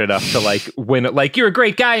not smart enough to like win. Like you're a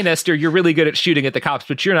great guy, Nestor. You're really good at shooting at the cops,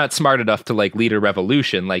 but you're not smart enough to like lead a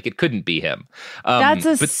revolution. Like it couldn't be him. That's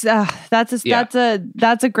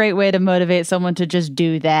a great way to motivate someone to just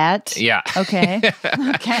do that. Yeah. Okay.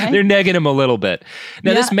 They're negging him a little bit.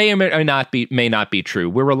 Now this may or may not be true.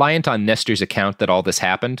 We're reliant on Nestor's account that all this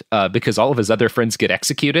happened because all of his other friends get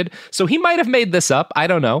executed. So he might have made this up. I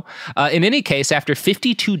don't know. In any case, after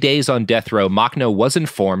 52 days on death row, Makhno was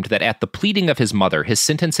informed that at the pleading of his mother, his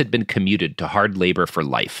sentence had been commuted to hard labor for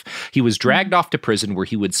life. He was dragged off to prison where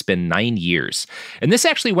he would spend 9 years. And this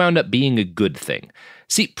actually wound up being a good thing.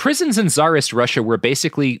 See, prisons in Tsarist Russia were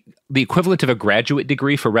basically the equivalent of a graduate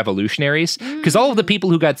degree for revolutionaries, because all of the people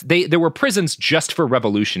who there were prisons just for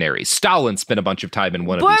revolutionaries. Stalin spent a bunch of time in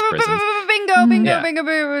one of these prisons. Bingo.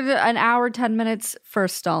 An hour, 10 minutes for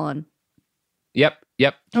Stalin. Yep.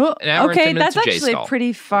 Oh, okay, that's actually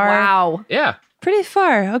pretty far. Wow. Yeah. Pretty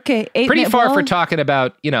far. Okay. Pretty far for talking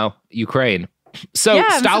about, Ukraine. So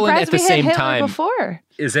Stalin at the same time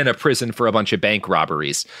is in a prison for a bunch of bank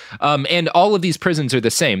robberies. And all of these prisons are the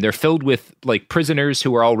same. They're filled with like prisoners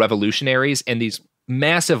who are all revolutionaries and these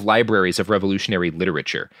massive libraries of revolutionary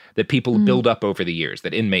literature that people build up over the years,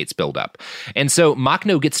 that inmates build up. And so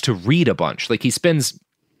Makhno gets to read a bunch. Like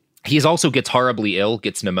he also gets horribly ill,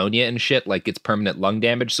 gets pneumonia and shit, like gets permanent lung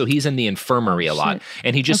damage. So he's in the infirmary a lot.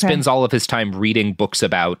 And he just spends all of his time reading books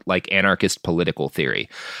about like anarchist political theory.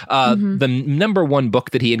 The number one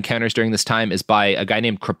book that he encounters during this time is by a guy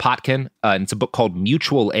named Kropotkin. And it's a book called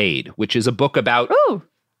Mutual Aid, which is a book about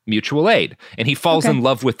mutual aid. And he falls in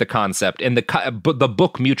love with the concept. And the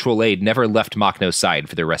book Mutual Aid never left Makhno's side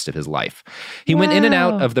for the rest of his life. He went in and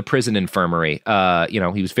out of the prison infirmary.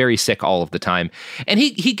 He was very sick all of the time. And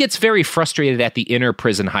he gets very frustrated at the inner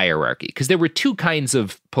prison hierarchy because there were two kinds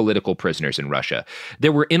of political prisoners in Russia.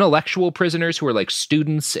 There were intellectual prisoners who were like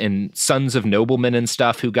students and sons of noblemen and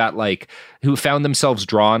stuff who found themselves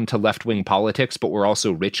drawn to left-wing politics, but were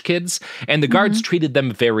also rich kids. And the guards treated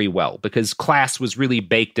them very well because class was really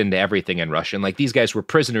baked into everything in Russia. And like these guys were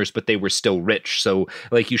prisoners, but they were still rich. So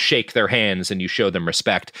like you shake their hands and you show them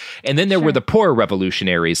respect. And then there were the poor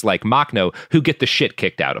revolutionaries like Makhno who get the shit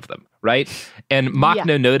kicked out of them. Right. And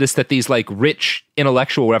Makhno noticed that these like rich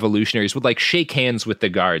intellectual revolutionaries would like shake hands with the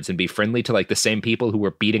guards and be friendly to like the same people who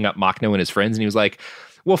were beating up Makhno and his friends. And he was like,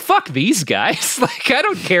 well, fuck these guys. Like, I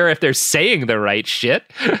don't care if they're saying the right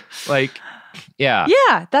shit. Like, yeah.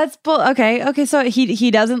 Yeah, that's okay. So he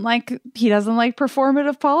doesn't like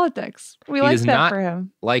performative politics. We like that for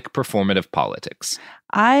him. Like performative politics.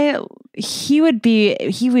 He would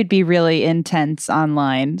be really intense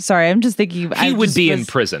online. Sorry, I'm just thinking he would be in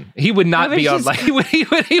prison. He would not be online.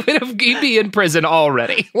 He'd be in prison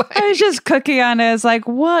already. I was just cooking on it. It's like,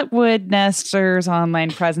 what would Nestor's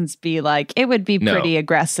online presence be like? It would be pretty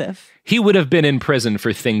aggressive. He would have been in prison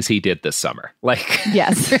for things he did this summer. Like,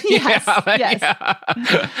 yes. So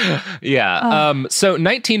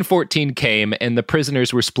 1914 came, and the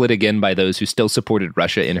prisoners were split again by those who still supported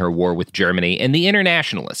Russia in her war with Germany, and the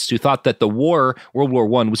internationalists who thought that the war, World War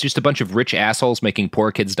I, was just a bunch of rich assholes making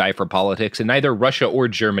poor kids die for politics, and neither Russia or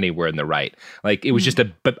Germany were in the right. Like, it was just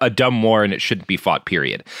a dumb war, and it shouldn't be fought,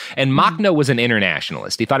 period. And Makhno was an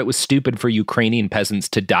internationalist. He thought it was stupid for Ukrainian peasants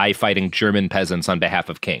to die fighting German peasants on behalf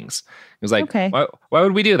of kings. He was like, why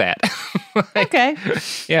would we do that?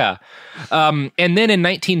 Yeah. And then in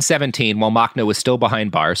 1917, while Makhno was still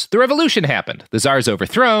behind bars, the revolution happened. The Tsar's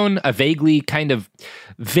overthrown, a vaguely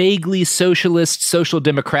socialist, social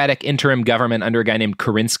democratic interim government under a guy named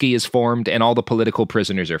Kerensky is formed, and all the political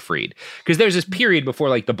prisoners are freed. Because there's this period before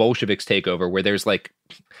like the Bolsheviks take over where there's like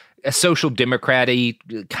a social democrat-y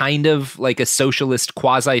kind of like a socialist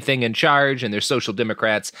quasi thing in charge, and there's social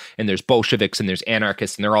democrats and there's Bolsheviks and there's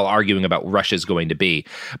anarchists, and they're all arguing about what Russia's going to be.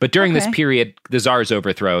 But during this period, the Tsar's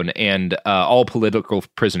overthrown and all political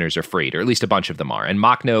prisoners are freed, or at least a bunch of them are. And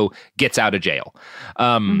Makhno gets out of jail.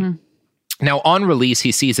 Now, on release,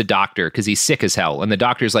 he sees a doctor because he's sick as hell. And the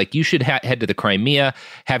doctor's like, you should head to the Crimea,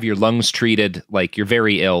 have your lungs treated, like you're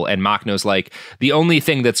very ill. And Makhno's like, the only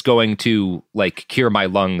thing that's going to like cure my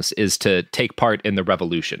lungs is to take part in the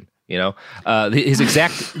revolution. You know, his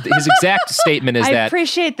exact statement is that I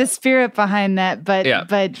appreciate the spirit behind that, but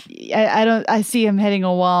I see him hitting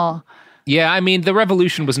a wall. Yeah, I mean, the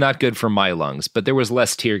revolution was not good for my lungs, but there was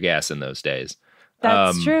less tear gas in those days.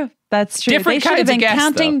 That's true. That's true. Different they should have been gas,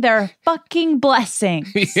 counting their fucking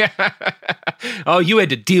blessings. Yeah. All you had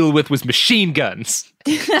to deal with was machine guns.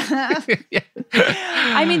 I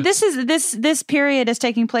mean, this period is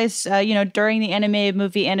taking place, during the animated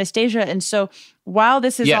movie Anastasia, and so while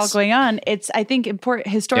this is all going on, it's I think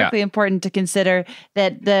historically important to consider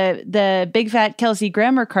that the Big Fat Kelsey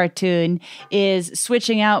Grammer cartoon is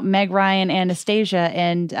switching out Meg Ryan Anastasia,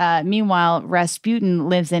 and meanwhile Rasputin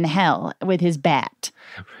lives in hell with his bat.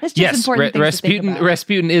 That's just important things to think about.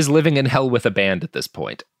 Rasputin is living in hell with a band at this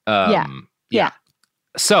point. Yeah.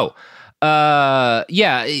 So, Makhno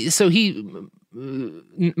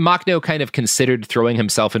kind of considered throwing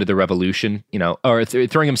himself into the revolution, or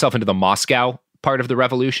throwing himself into the Moscow part of the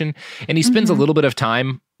revolution. And he spends a little bit of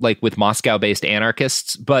time with Moscow-based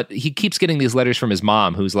anarchists, but he keeps getting these letters from his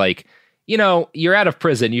mom who's like, you're out of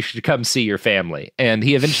prison. You should come see your family. And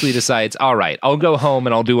he eventually decides, all right, I'll go home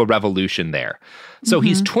and I'll do a revolution there. So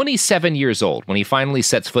he's 27 years old when he finally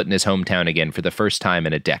sets foot in his hometown again for the first time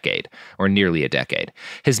in a decade, or nearly a decade.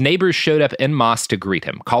 His neighbors showed up en masse to greet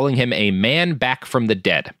him, calling him a man back from the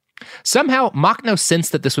dead. Somehow, Makhno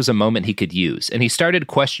sensed that this was a moment he could use, and he started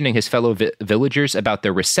questioning his fellow villagers about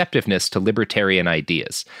their receptiveness to libertarian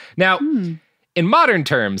ideas. Now, in modern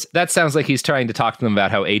terms, that sounds like he's trying to talk to them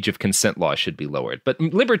about how age of consent laws should be lowered, but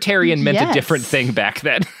libertarian meant a different thing back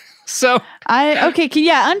then. So,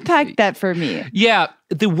 unpack that for me. Yeah,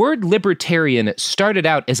 the word libertarian started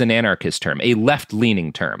out as an anarchist term, a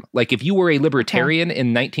left-leaning term. Like if you were a libertarian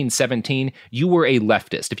in 1917, you were a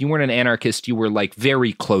leftist. If you weren't an anarchist, you were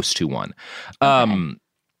very close to one.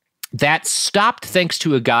 That stopped thanks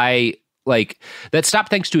to a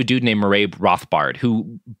dude named Murray Rothbard,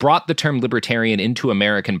 who brought the term libertarian into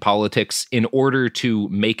American politics in order to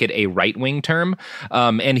make it a right-wing term.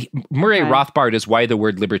 Murray Rothbard is why the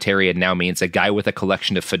word libertarian now means a guy with a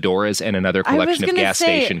collection of fedoras and another collection of gas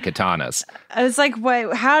station katanas. I was like,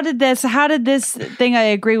 wait, how did this thing I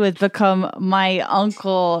agree with become my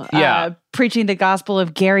uncle preaching the gospel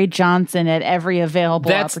of Gary Johnson at every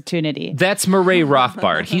available opportunity? That's Murray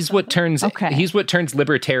Rothbard. He's what turns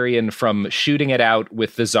libertarian from shooting it out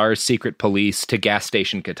with the Tsar's secret police to gas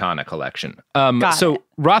station katana collection.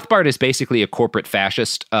 Rothbard is basically a corporate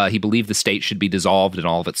fascist. He believed the state should be dissolved and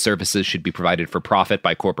all of its services should be provided for profit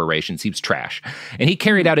by corporations. He was trash. And he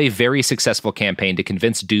carried out a very successful campaign to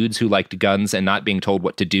convince dudes who liked guns and not being told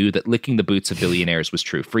what to do that licking the boots of billionaires was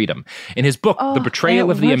true freedom. In his book, The Betrayal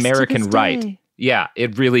of the American Right. Yeah,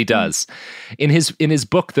 it really does. In his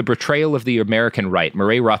book, The Betrayal of the American Right,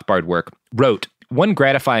 Murray Rothbard wrote, "One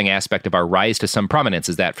gratifying aspect of our rise to some prominence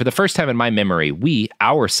is that, for the first time in my memory,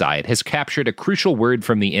 our side, has captured a crucial word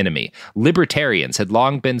from the enemy. Libertarians had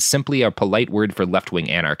long been simply a polite word for left-wing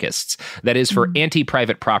anarchists. That is, for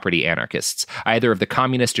anti-private property anarchists, either of the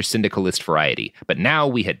communist or syndicalist variety. But now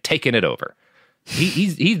we had taken it over."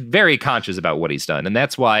 He's very conscious about what he's done, and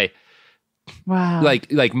that's why... Wow. Like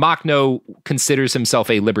Makhno considers himself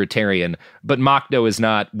a libertarian, but Makhno is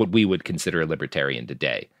not what we would consider a libertarian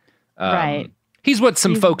today. Right. He's what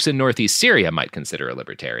some folks in Northeast Syria might consider a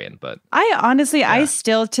libertarian, but... I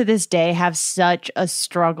still to this day have such a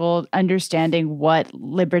struggle understanding what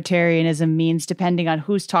libertarianism means depending on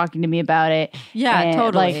who's talking to me about it. Yeah,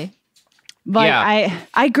 totally.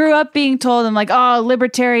 I grew up being told, I'm like, oh,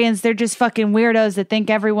 libertarians, they're just fucking weirdos that think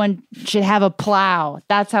everyone should have a plow.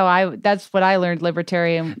 That's what I learned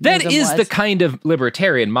libertarian. That is the kind of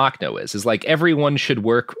libertarian Makhno is like everyone should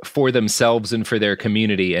work for themselves and for their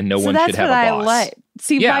community and no one should have a boss. Like.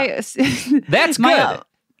 See, that's good.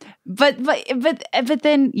 But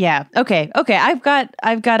then, yeah. Okay. I've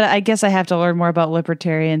got to, I guess I have to learn more about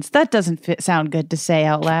libertarians. That doesn't sound good to say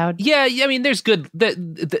out loud. Yeah. I mean, there's good,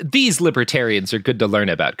 these libertarians are good to learn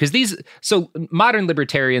about because modern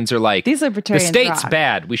libertarians are like, these libertarians the state's rock.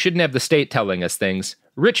 bad. We shouldn't have the state telling us things.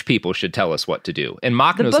 Rich people should tell us what to do. And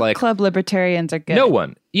Makhno's the book club libertarians are good. No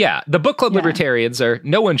one. Yeah. The book club libertarians are,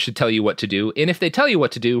 no one should tell you what to do. And if they tell you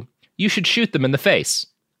what to do, you should shoot them in the face.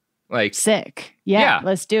 Like sick. Yeah,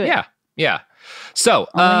 let's do it. Yeah. So,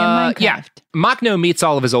 Makhno meets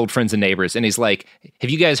all of his old friends and neighbors, and he's like, have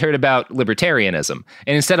you guys heard about libertarianism?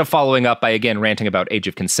 And instead of following up by, again, ranting about age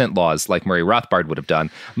of consent laws like Murray Rothbard would have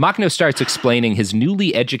done, Makhno starts explaining his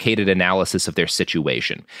newly educated analysis of their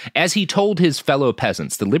situation. As he told his fellow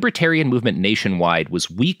peasants, the libertarian movement nationwide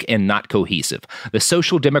was weak and not cohesive. The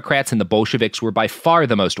Social Democrats and the Bolsheviks were by far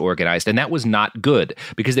the most organized, and that was not good,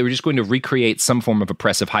 because they were just going to recreate some form of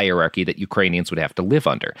oppressive hierarchy that Ukrainians would have to live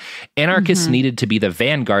under. Anarchists needed to be the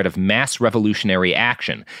vanguard of mass revolutionary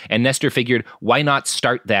action, and Nestor figured, why not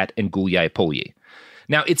start that in Gulyai Polye?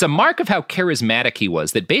 Now, it's a mark of how charismatic he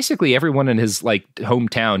was that basically everyone in his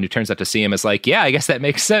hometown who turns out to see him is like, yeah, I guess that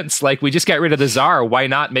makes sense. Like, we just got rid of the Tsar. Why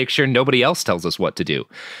not make sure nobody else tells us what to do?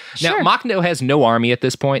 Sure. Now, Makhno has no army at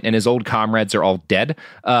this point, and his old comrades are all dead.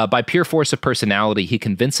 By pure force of personality, he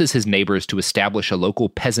convinces his neighbors to establish a local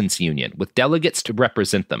peasants' union with delegates to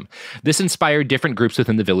represent them. This inspired different groups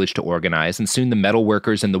within the village to organize, and soon the metal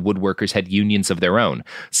workers and the woodworkers had unions of their own.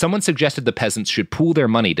 Someone suggested the peasants should pool their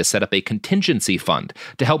money to set up a contingency fund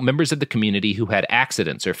to help members of the community who had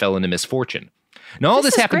accidents or fell into misfortune. Now, all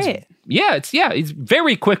this happens. Great. It's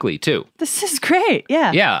very quickly, too. This is great.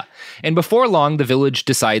 Yeah. Yeah. And before long, the village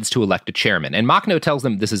decides to elect a chairman. And Makhno tells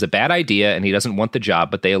them this is a bad idea and he doesn't want the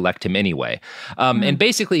job, but they elect him anyway. And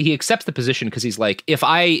basically, he accepts the position because he's like,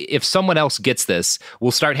 if someone else gets this,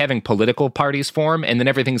 we'll start having political parties form and then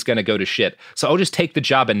everything's going to go to shit. So I'll just take the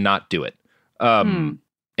job and not do it.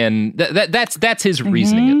 And that's his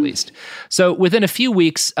reasoning, at least. So within a few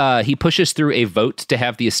weeks, he pushes through a vote to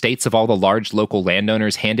have the estates of all the large local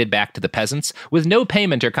landowners handed back to the peasants with no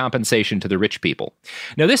payment or compensation to the rich people.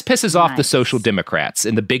 Now, this pisses off the Social Democrats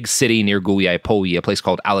in the big city near Gulyai-Polye, a place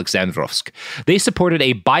called Alexandrovsk. They supported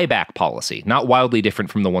a buyback policy, not wildly different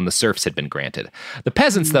from the one the serfs had been granted. The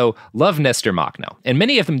peasants, though, love Nestor Makhno, and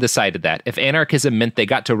many of them decided that if anarchism meant they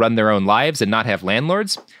got to run their own lives and not have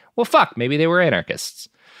landlords, well, fuck, maybe they were anarchists.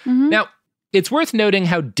 Now, it's worth noting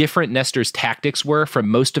how different Nestor's tactics were from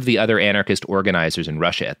most of the other anarchist organizers in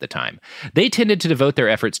Russia at the time. They tended to devote their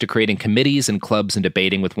efforts to creating committees and clubs and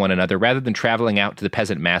debating with one another rather than traveling out to the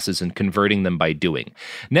peasant masses and converting them by doing.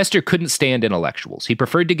 Nestor couldn't stand intellectuals. He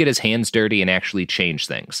preferred to get his hands dirty and actually change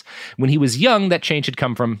things. When he was young, that change had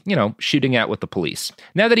come from, shooting out with the police.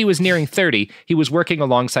 Now that he was nearing 30, he was working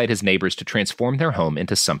alongside his neighbors to transform their home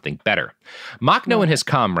into something better. Makhno and his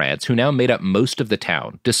comrades, who now made up most of the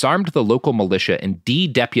town, disarmed the local militia and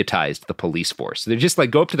de-deputized the police force. They're just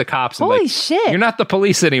go up to the cops and holy shit, you're not the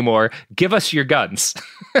police anymore. Give us your guns.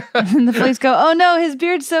 And the police go, oh no, his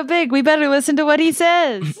beard's so big. We better listen to what he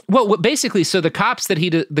says. Well, basically, so the cops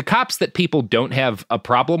that people don't have a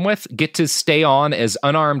problem with get to stay on as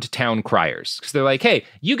unarmed town criers. Because they're like, hey,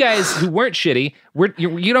 you guys who weren't shitty,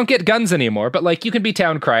 you don't get guns anymore, but you can be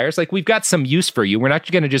town criers. We've got some use for you. We're not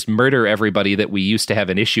going to just murder everybody that we used to have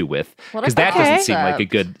an issue with, because that doesn't seem like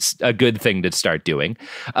a good thing to start doing.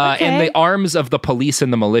 And the arms of the police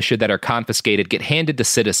and the militia that are confiscated get handed to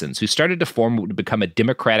citizens who started to form what would become a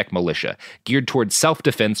democratic militia geared towards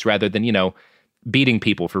self-defense rather than, beating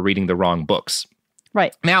people for reading the wrong books.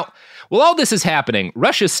 Right. Now, while all this is happening,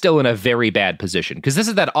 Russia's still in a very bad position because this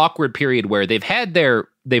is that awkward period where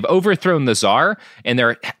they've overthrown the Tsar and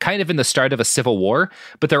they're kind of in the start of a civil war,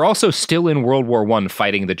 but they're also still in World War I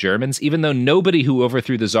fighting the Germans, even though nobody who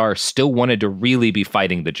overthrew the Tsar still wanted to really be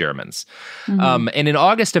fighting the Germans. And in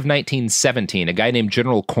August of 1917, a guy named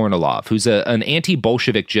General Kornilov, who's an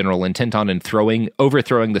anti-Bolshevik general intent on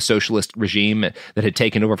overthrowing the socialist regime that had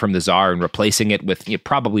taken over from the Tsar and replacing it with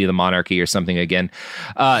probably the monarchy or something again,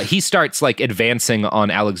 he starts advancing on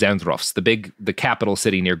Alexandrovsk, the capital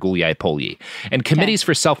city near Gulyai-Polye, and committees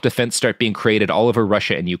for self-defense start being created all over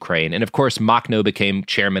Russia and Ukraine. And of course, Makhno became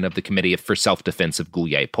chairman of the Committee for Self-Defense of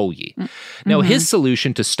Gulyai-Polye. Now, his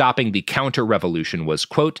solution to stopping the counter-revolution was,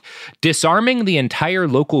 quote, disarming the entire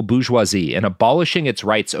local bourgeoisie and abolishing its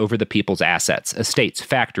rights over the people's assets, estates,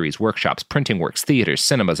 factories, workshops, printing works, theaters,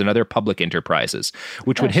 cinemas, and other public enterprises,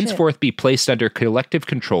 which would henceforth be placed under collective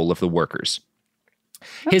control of the workers.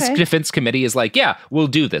 His defense committee is like, yeah, we'll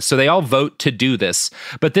do this. So they all vote to do this.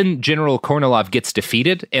 But then General Kornilov gets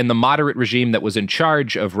defeated, and the moderate regime that was in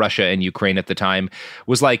charge of Russia and Ukraine at the time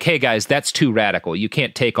was like, hey, guys, that's too radical. You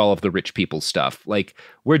can't take all of the rich people's stuff.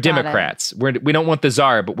 We're Democrats. We don't want the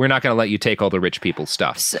Tsar, but we're not going to let you take all the rich people's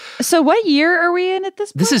stuff. So what year are we in at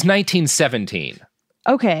this point? This is 1917.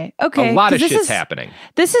 Okay. A lot of shit's happening.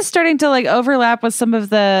 This is starting to overlap with some of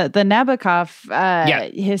the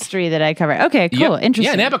Nabokov history that I covered. Okay, cool.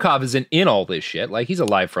 Interesting. Yeah, Nabokov is in all this shit. He's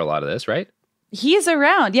alive for a lot of this, right? He's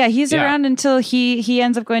around. Yeah, he's around until he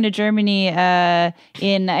ends up going to Germany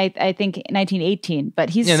in I think 1918. But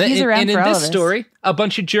he's around for all of this. And in this story, a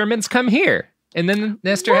bunch of Germans come here, and then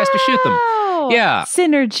Nestor has to shoot them. Yeah.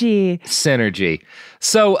 Synergy.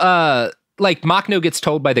 So, Makhno gets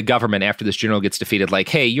told by the government after this general gets defeated,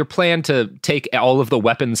 hey, your plan to take all of the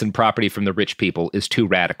weapons and property from the rich people is too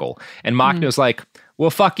radical. And Makhno's like, well,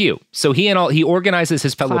 fuck you. So he organizes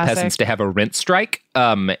his fellow peasants to have a rent strike.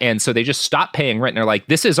 And so they just stopped paying rent and they're like,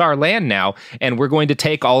 this is our land now, and we're going to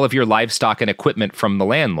take all of your livestock and equipment from the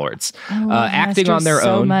landlords. Acting on their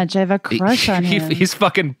own. So much. I have a crush on him. He's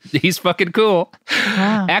fucking cool.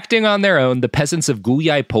 Wow. Acting on their own, the peasants of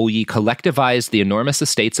Gulyai-Polyi collectivized the enormous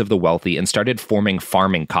estates of the wealthy and started forming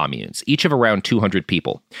farming communes, each of around 200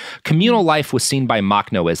 people. Communal life was seen by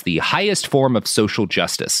Makhno as the highest form of social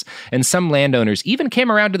justice, and some landowners even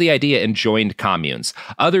came around to the idea and joined communes.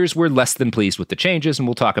 Others were less than pleased with the changes, and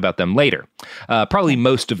we'll talk about them later. Probably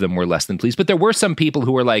most of them were less than pleased, but there were some people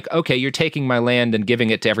who were like, okay, you're taking my land and giving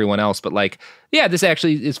it to everyone else, but like, yeah, this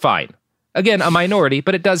actually is fine. Again, a minority,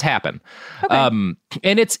 but it does happen. Okay.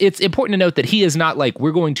 And it's important to note that he is not like,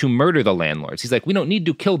 we're going to murder the landlords. He's like, we don't need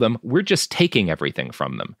to kill them. We're just taking everything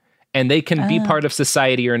from them. And they can be part of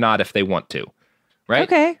society or not if they want to. Right?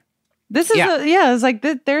 Okay. This is it's like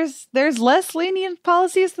there's less lenient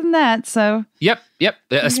policies than that. So Yep.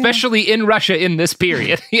 Especially in Russia in this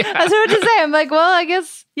period. Yeah. That's what to say. I'm like, well, I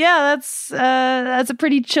guess that's a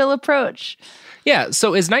pretty chill approach. Yeah,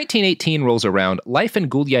 so as 1918 rolls around, life in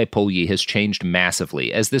Gulyai-Polyi has changed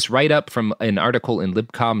massively, as this write-up from an article in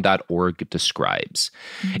libcom.org describes.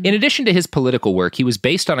 Mm-hmm. In addition to his political work, he was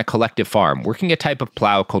based on a collective farm, working a type of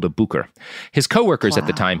plow called a bucher. His co-workers at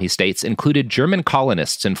the time, he states, included German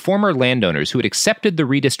colonists and former landowners who had accepted the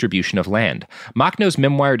redistribution of land. Makhno's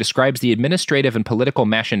memoir describes the administrative and political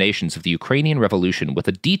machinations of the Ukrainian Revolution with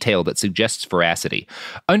a detail that suggests veracity.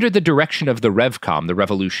 Under the direction of the Revcom, the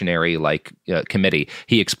revolutionary, committee,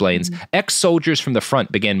 he explains, ex-soldiers from the front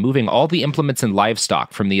began moving all the implements and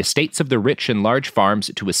livestock from the estates of the rich and large farms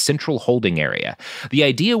to a central holding area. The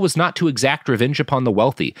idea was not to exact revenge upon the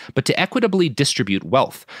wealthy, but to equitably distribute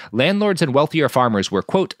wealth. Landlords and wealthier farmers were,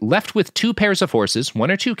 quote, left with 2 pairs of horses, 1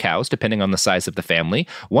 or 2 cows, depending on the size of the family,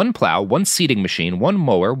 1 plow, 1 seeding machine, 1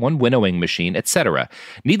 mower, 1 winnowing machine, etc.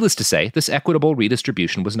 Needless to say, this equitable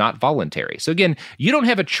redistribution was not voluntary. So again, you don't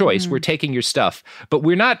have a choice. We're taking your stuff, but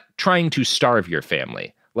we're not trying to starve your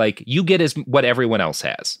family. Like, you get as what everyone else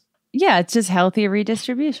has. Yeah, it's just healthy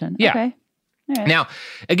redistribution. Yeah. Okay. Right. Now,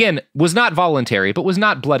 again, was not voluntary, but was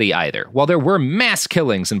not bloody either. While there were mass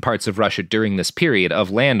killings in parts of Russia during this period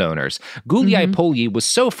of landowners, Gulyai-Polyi was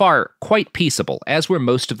so far quite peaceable, as were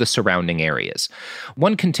most of the surrounding areas.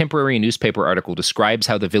 One contemporary newspaper article describes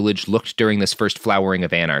how the village looked during this first flowering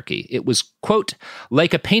of anarchy. It was, quote,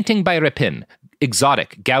 like a painting by Repin,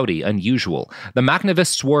 exotic, gaudy, unusual. The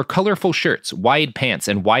Makhnovists wore colorful shirts, wide pants,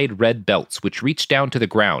 and wide red belts, which reached down to the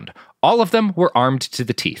ground. All of them were armed to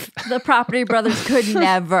the teeth. The Property Brothers could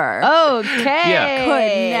never. Okay. Yeah.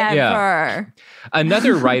 Could never. Yeah.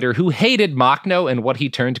 Another writer who hated Makhno and what he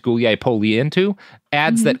turned Gulyai-Polyi into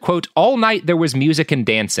adds that, quote, all night there was music and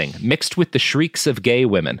dancing, mixed with the shrieks of gay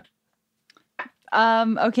women.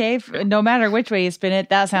 Okay, no matter which way you spin it,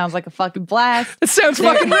 that sounds like a fucking blast. It sounds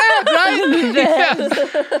fucking rad, right?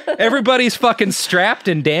 Yeah. Everybody's fucking strapped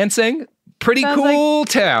and dancing. Pretty sounds cool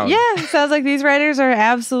town. Yeah, sounds like these writers are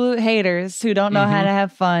absolute haters who don't know how to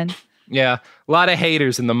have fun. Yeah, a lot of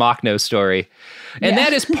haters in the Makhno story. And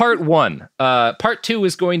that is part 1. Part 2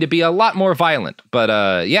 is going to be a lot more violent,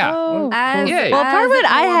 but yeah. Oh, well, part 1,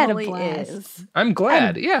 I had a blast. I'm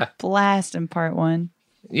glad, Blast in part 1.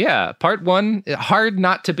 Yeah, part 1, hard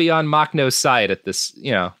not to be on Makhno's side at this,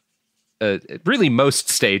 really most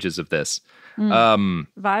stages of this.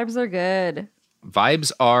 Vibes are good.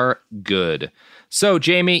 Vibes are good. So,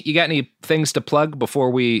 Jamie, you got any things to plug before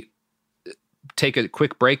we take a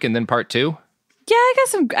quick break and then part 2? Yeah,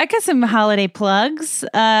 I got some holiday plugs.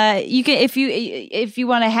 You can if you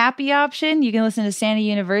want a happy option, you can listen to Santa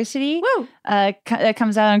University. Woo! That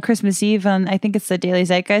comes out on Christmas Eve on, I think it's the Daily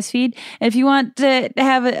Zeitgeist feed. And if you want to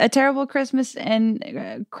have a terrible Christmas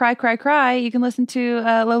and cry, you can listen to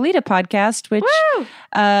Lolita podcast, which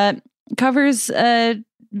covers a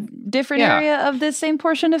different area of the same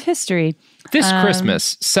portion of history. This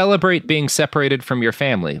Christmas, celebrate being separated from your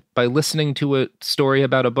family by listening to a story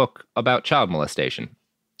about a book about child molestation.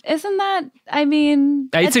 Isn't that, I mean,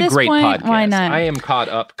 it's a great podcast. Why not? I am caught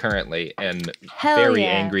up currently and very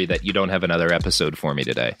angry that you don't have another episode for me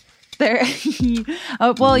today. You're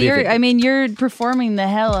performing the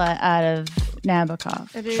hell out of Nabokov.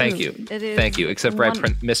 Thank you. Thank you. Except for I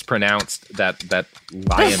mispronounced that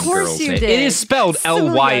lion girl's name. It is spelled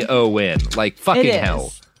Lyon, like fucking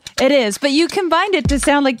hell. It is, but you combined it to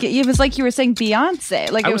sound like it was like you were saying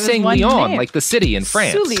Beyonce. Like I was saying Lyon, like the city in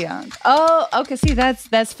France. Lyon. Oh, okay. See, that's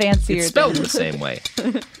fancier. It's spelled the same way.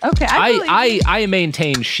 Okay, I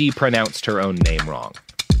maintain she pronounced her own name wrong.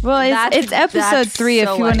 Well, it's episode 3 if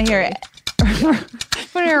you want to hear it.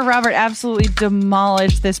 Want to hear Robert absolutely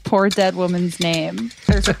demolish this poor dead woman's name,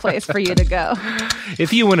 there's a place for you to go.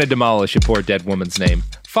 If you want to demolish a poor dead woman's name,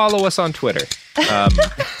 follow us on Twitter. I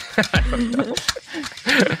don't know.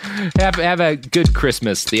 Have a good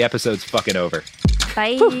Christmas. The episode's fucking over.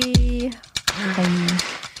 Bye. Bye.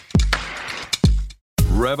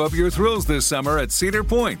 Rev up your thrills this summer at Cedar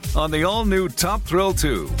Point on the all-new Top Thrill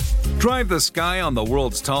 2. Drive the sky on the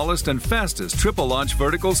world's tallest and fastest triple-launch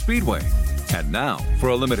vertical speedway. And now, for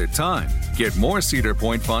a limited time, get more Cedar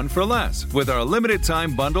Point fun for less with our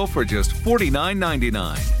limited-time bundle for just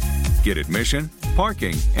 $49.99. Get admission,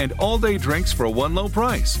 parking, and all-day drinks for one low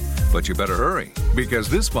price. But you better hurry, because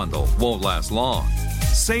this bundle won't last long.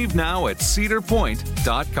 Save now at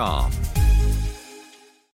cedarpoint.com.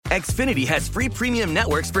 Xfinity has free premium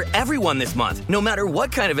networks for everyone this month, no matter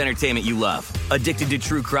what kind of entertainment you love. Addicted to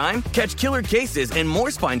true crime? Catch killer cases and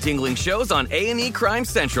more spine-tingling shows on A&E Crime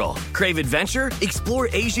Central. Crave adventure? Explore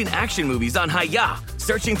Asian action movies on Hi-Ya.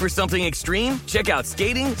 Searching for something extreme? Check out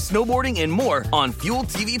skating, snowboarding, and more on Fuel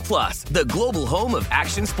TV Plus, the global home of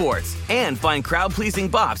action sports. And find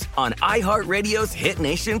crowd-pleasing bops on iHeartRadio's Hit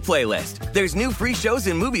Nation playlist. There's new free shows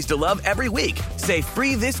and movies to love every week. Say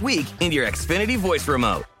free this week in your Xfinity voice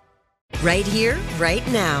remote. Right here, right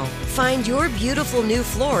now. Find your beautiful new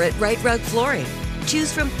floor at Right Rug Flooring.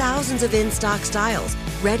 Choose from thousands of in-stock styles,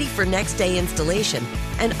 ready for next day installation,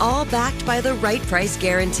 and all backed by the right price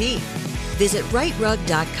guarantee. Visit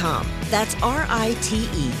rightrug.com. That's RITERUG.com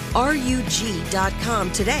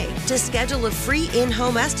today to schedule a free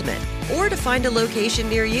in-home estimate or to find a location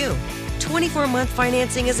near you. 24-month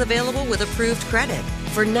financing is available with approved credit.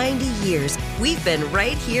 For 90 years, we've been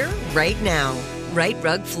right here, right now. Right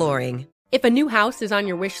Rug Flooring. If a new house is on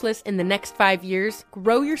your wish list in the next 5 years,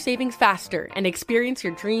 grow your savings faster and experience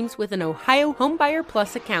your dreams with an Ohio Homebuyer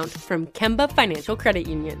Plus account from Kemba Financial Credit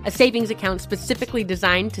Union. A savings account specifically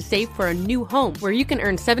designed to save for a new home where you can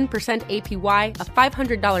earn 7% APY,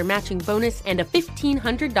 a $500 matching bonus, and a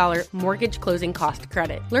 $1,500 mortgage closing cost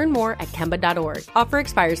credit. Learn more at Kemba.org. Offer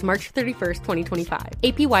expires March 31st, 2025.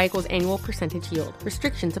 APY equals annual percentage yield.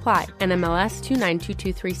 Restrictions apply. NMLS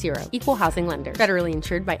 292230. Equal housing lender. Federally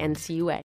insured by NCUA.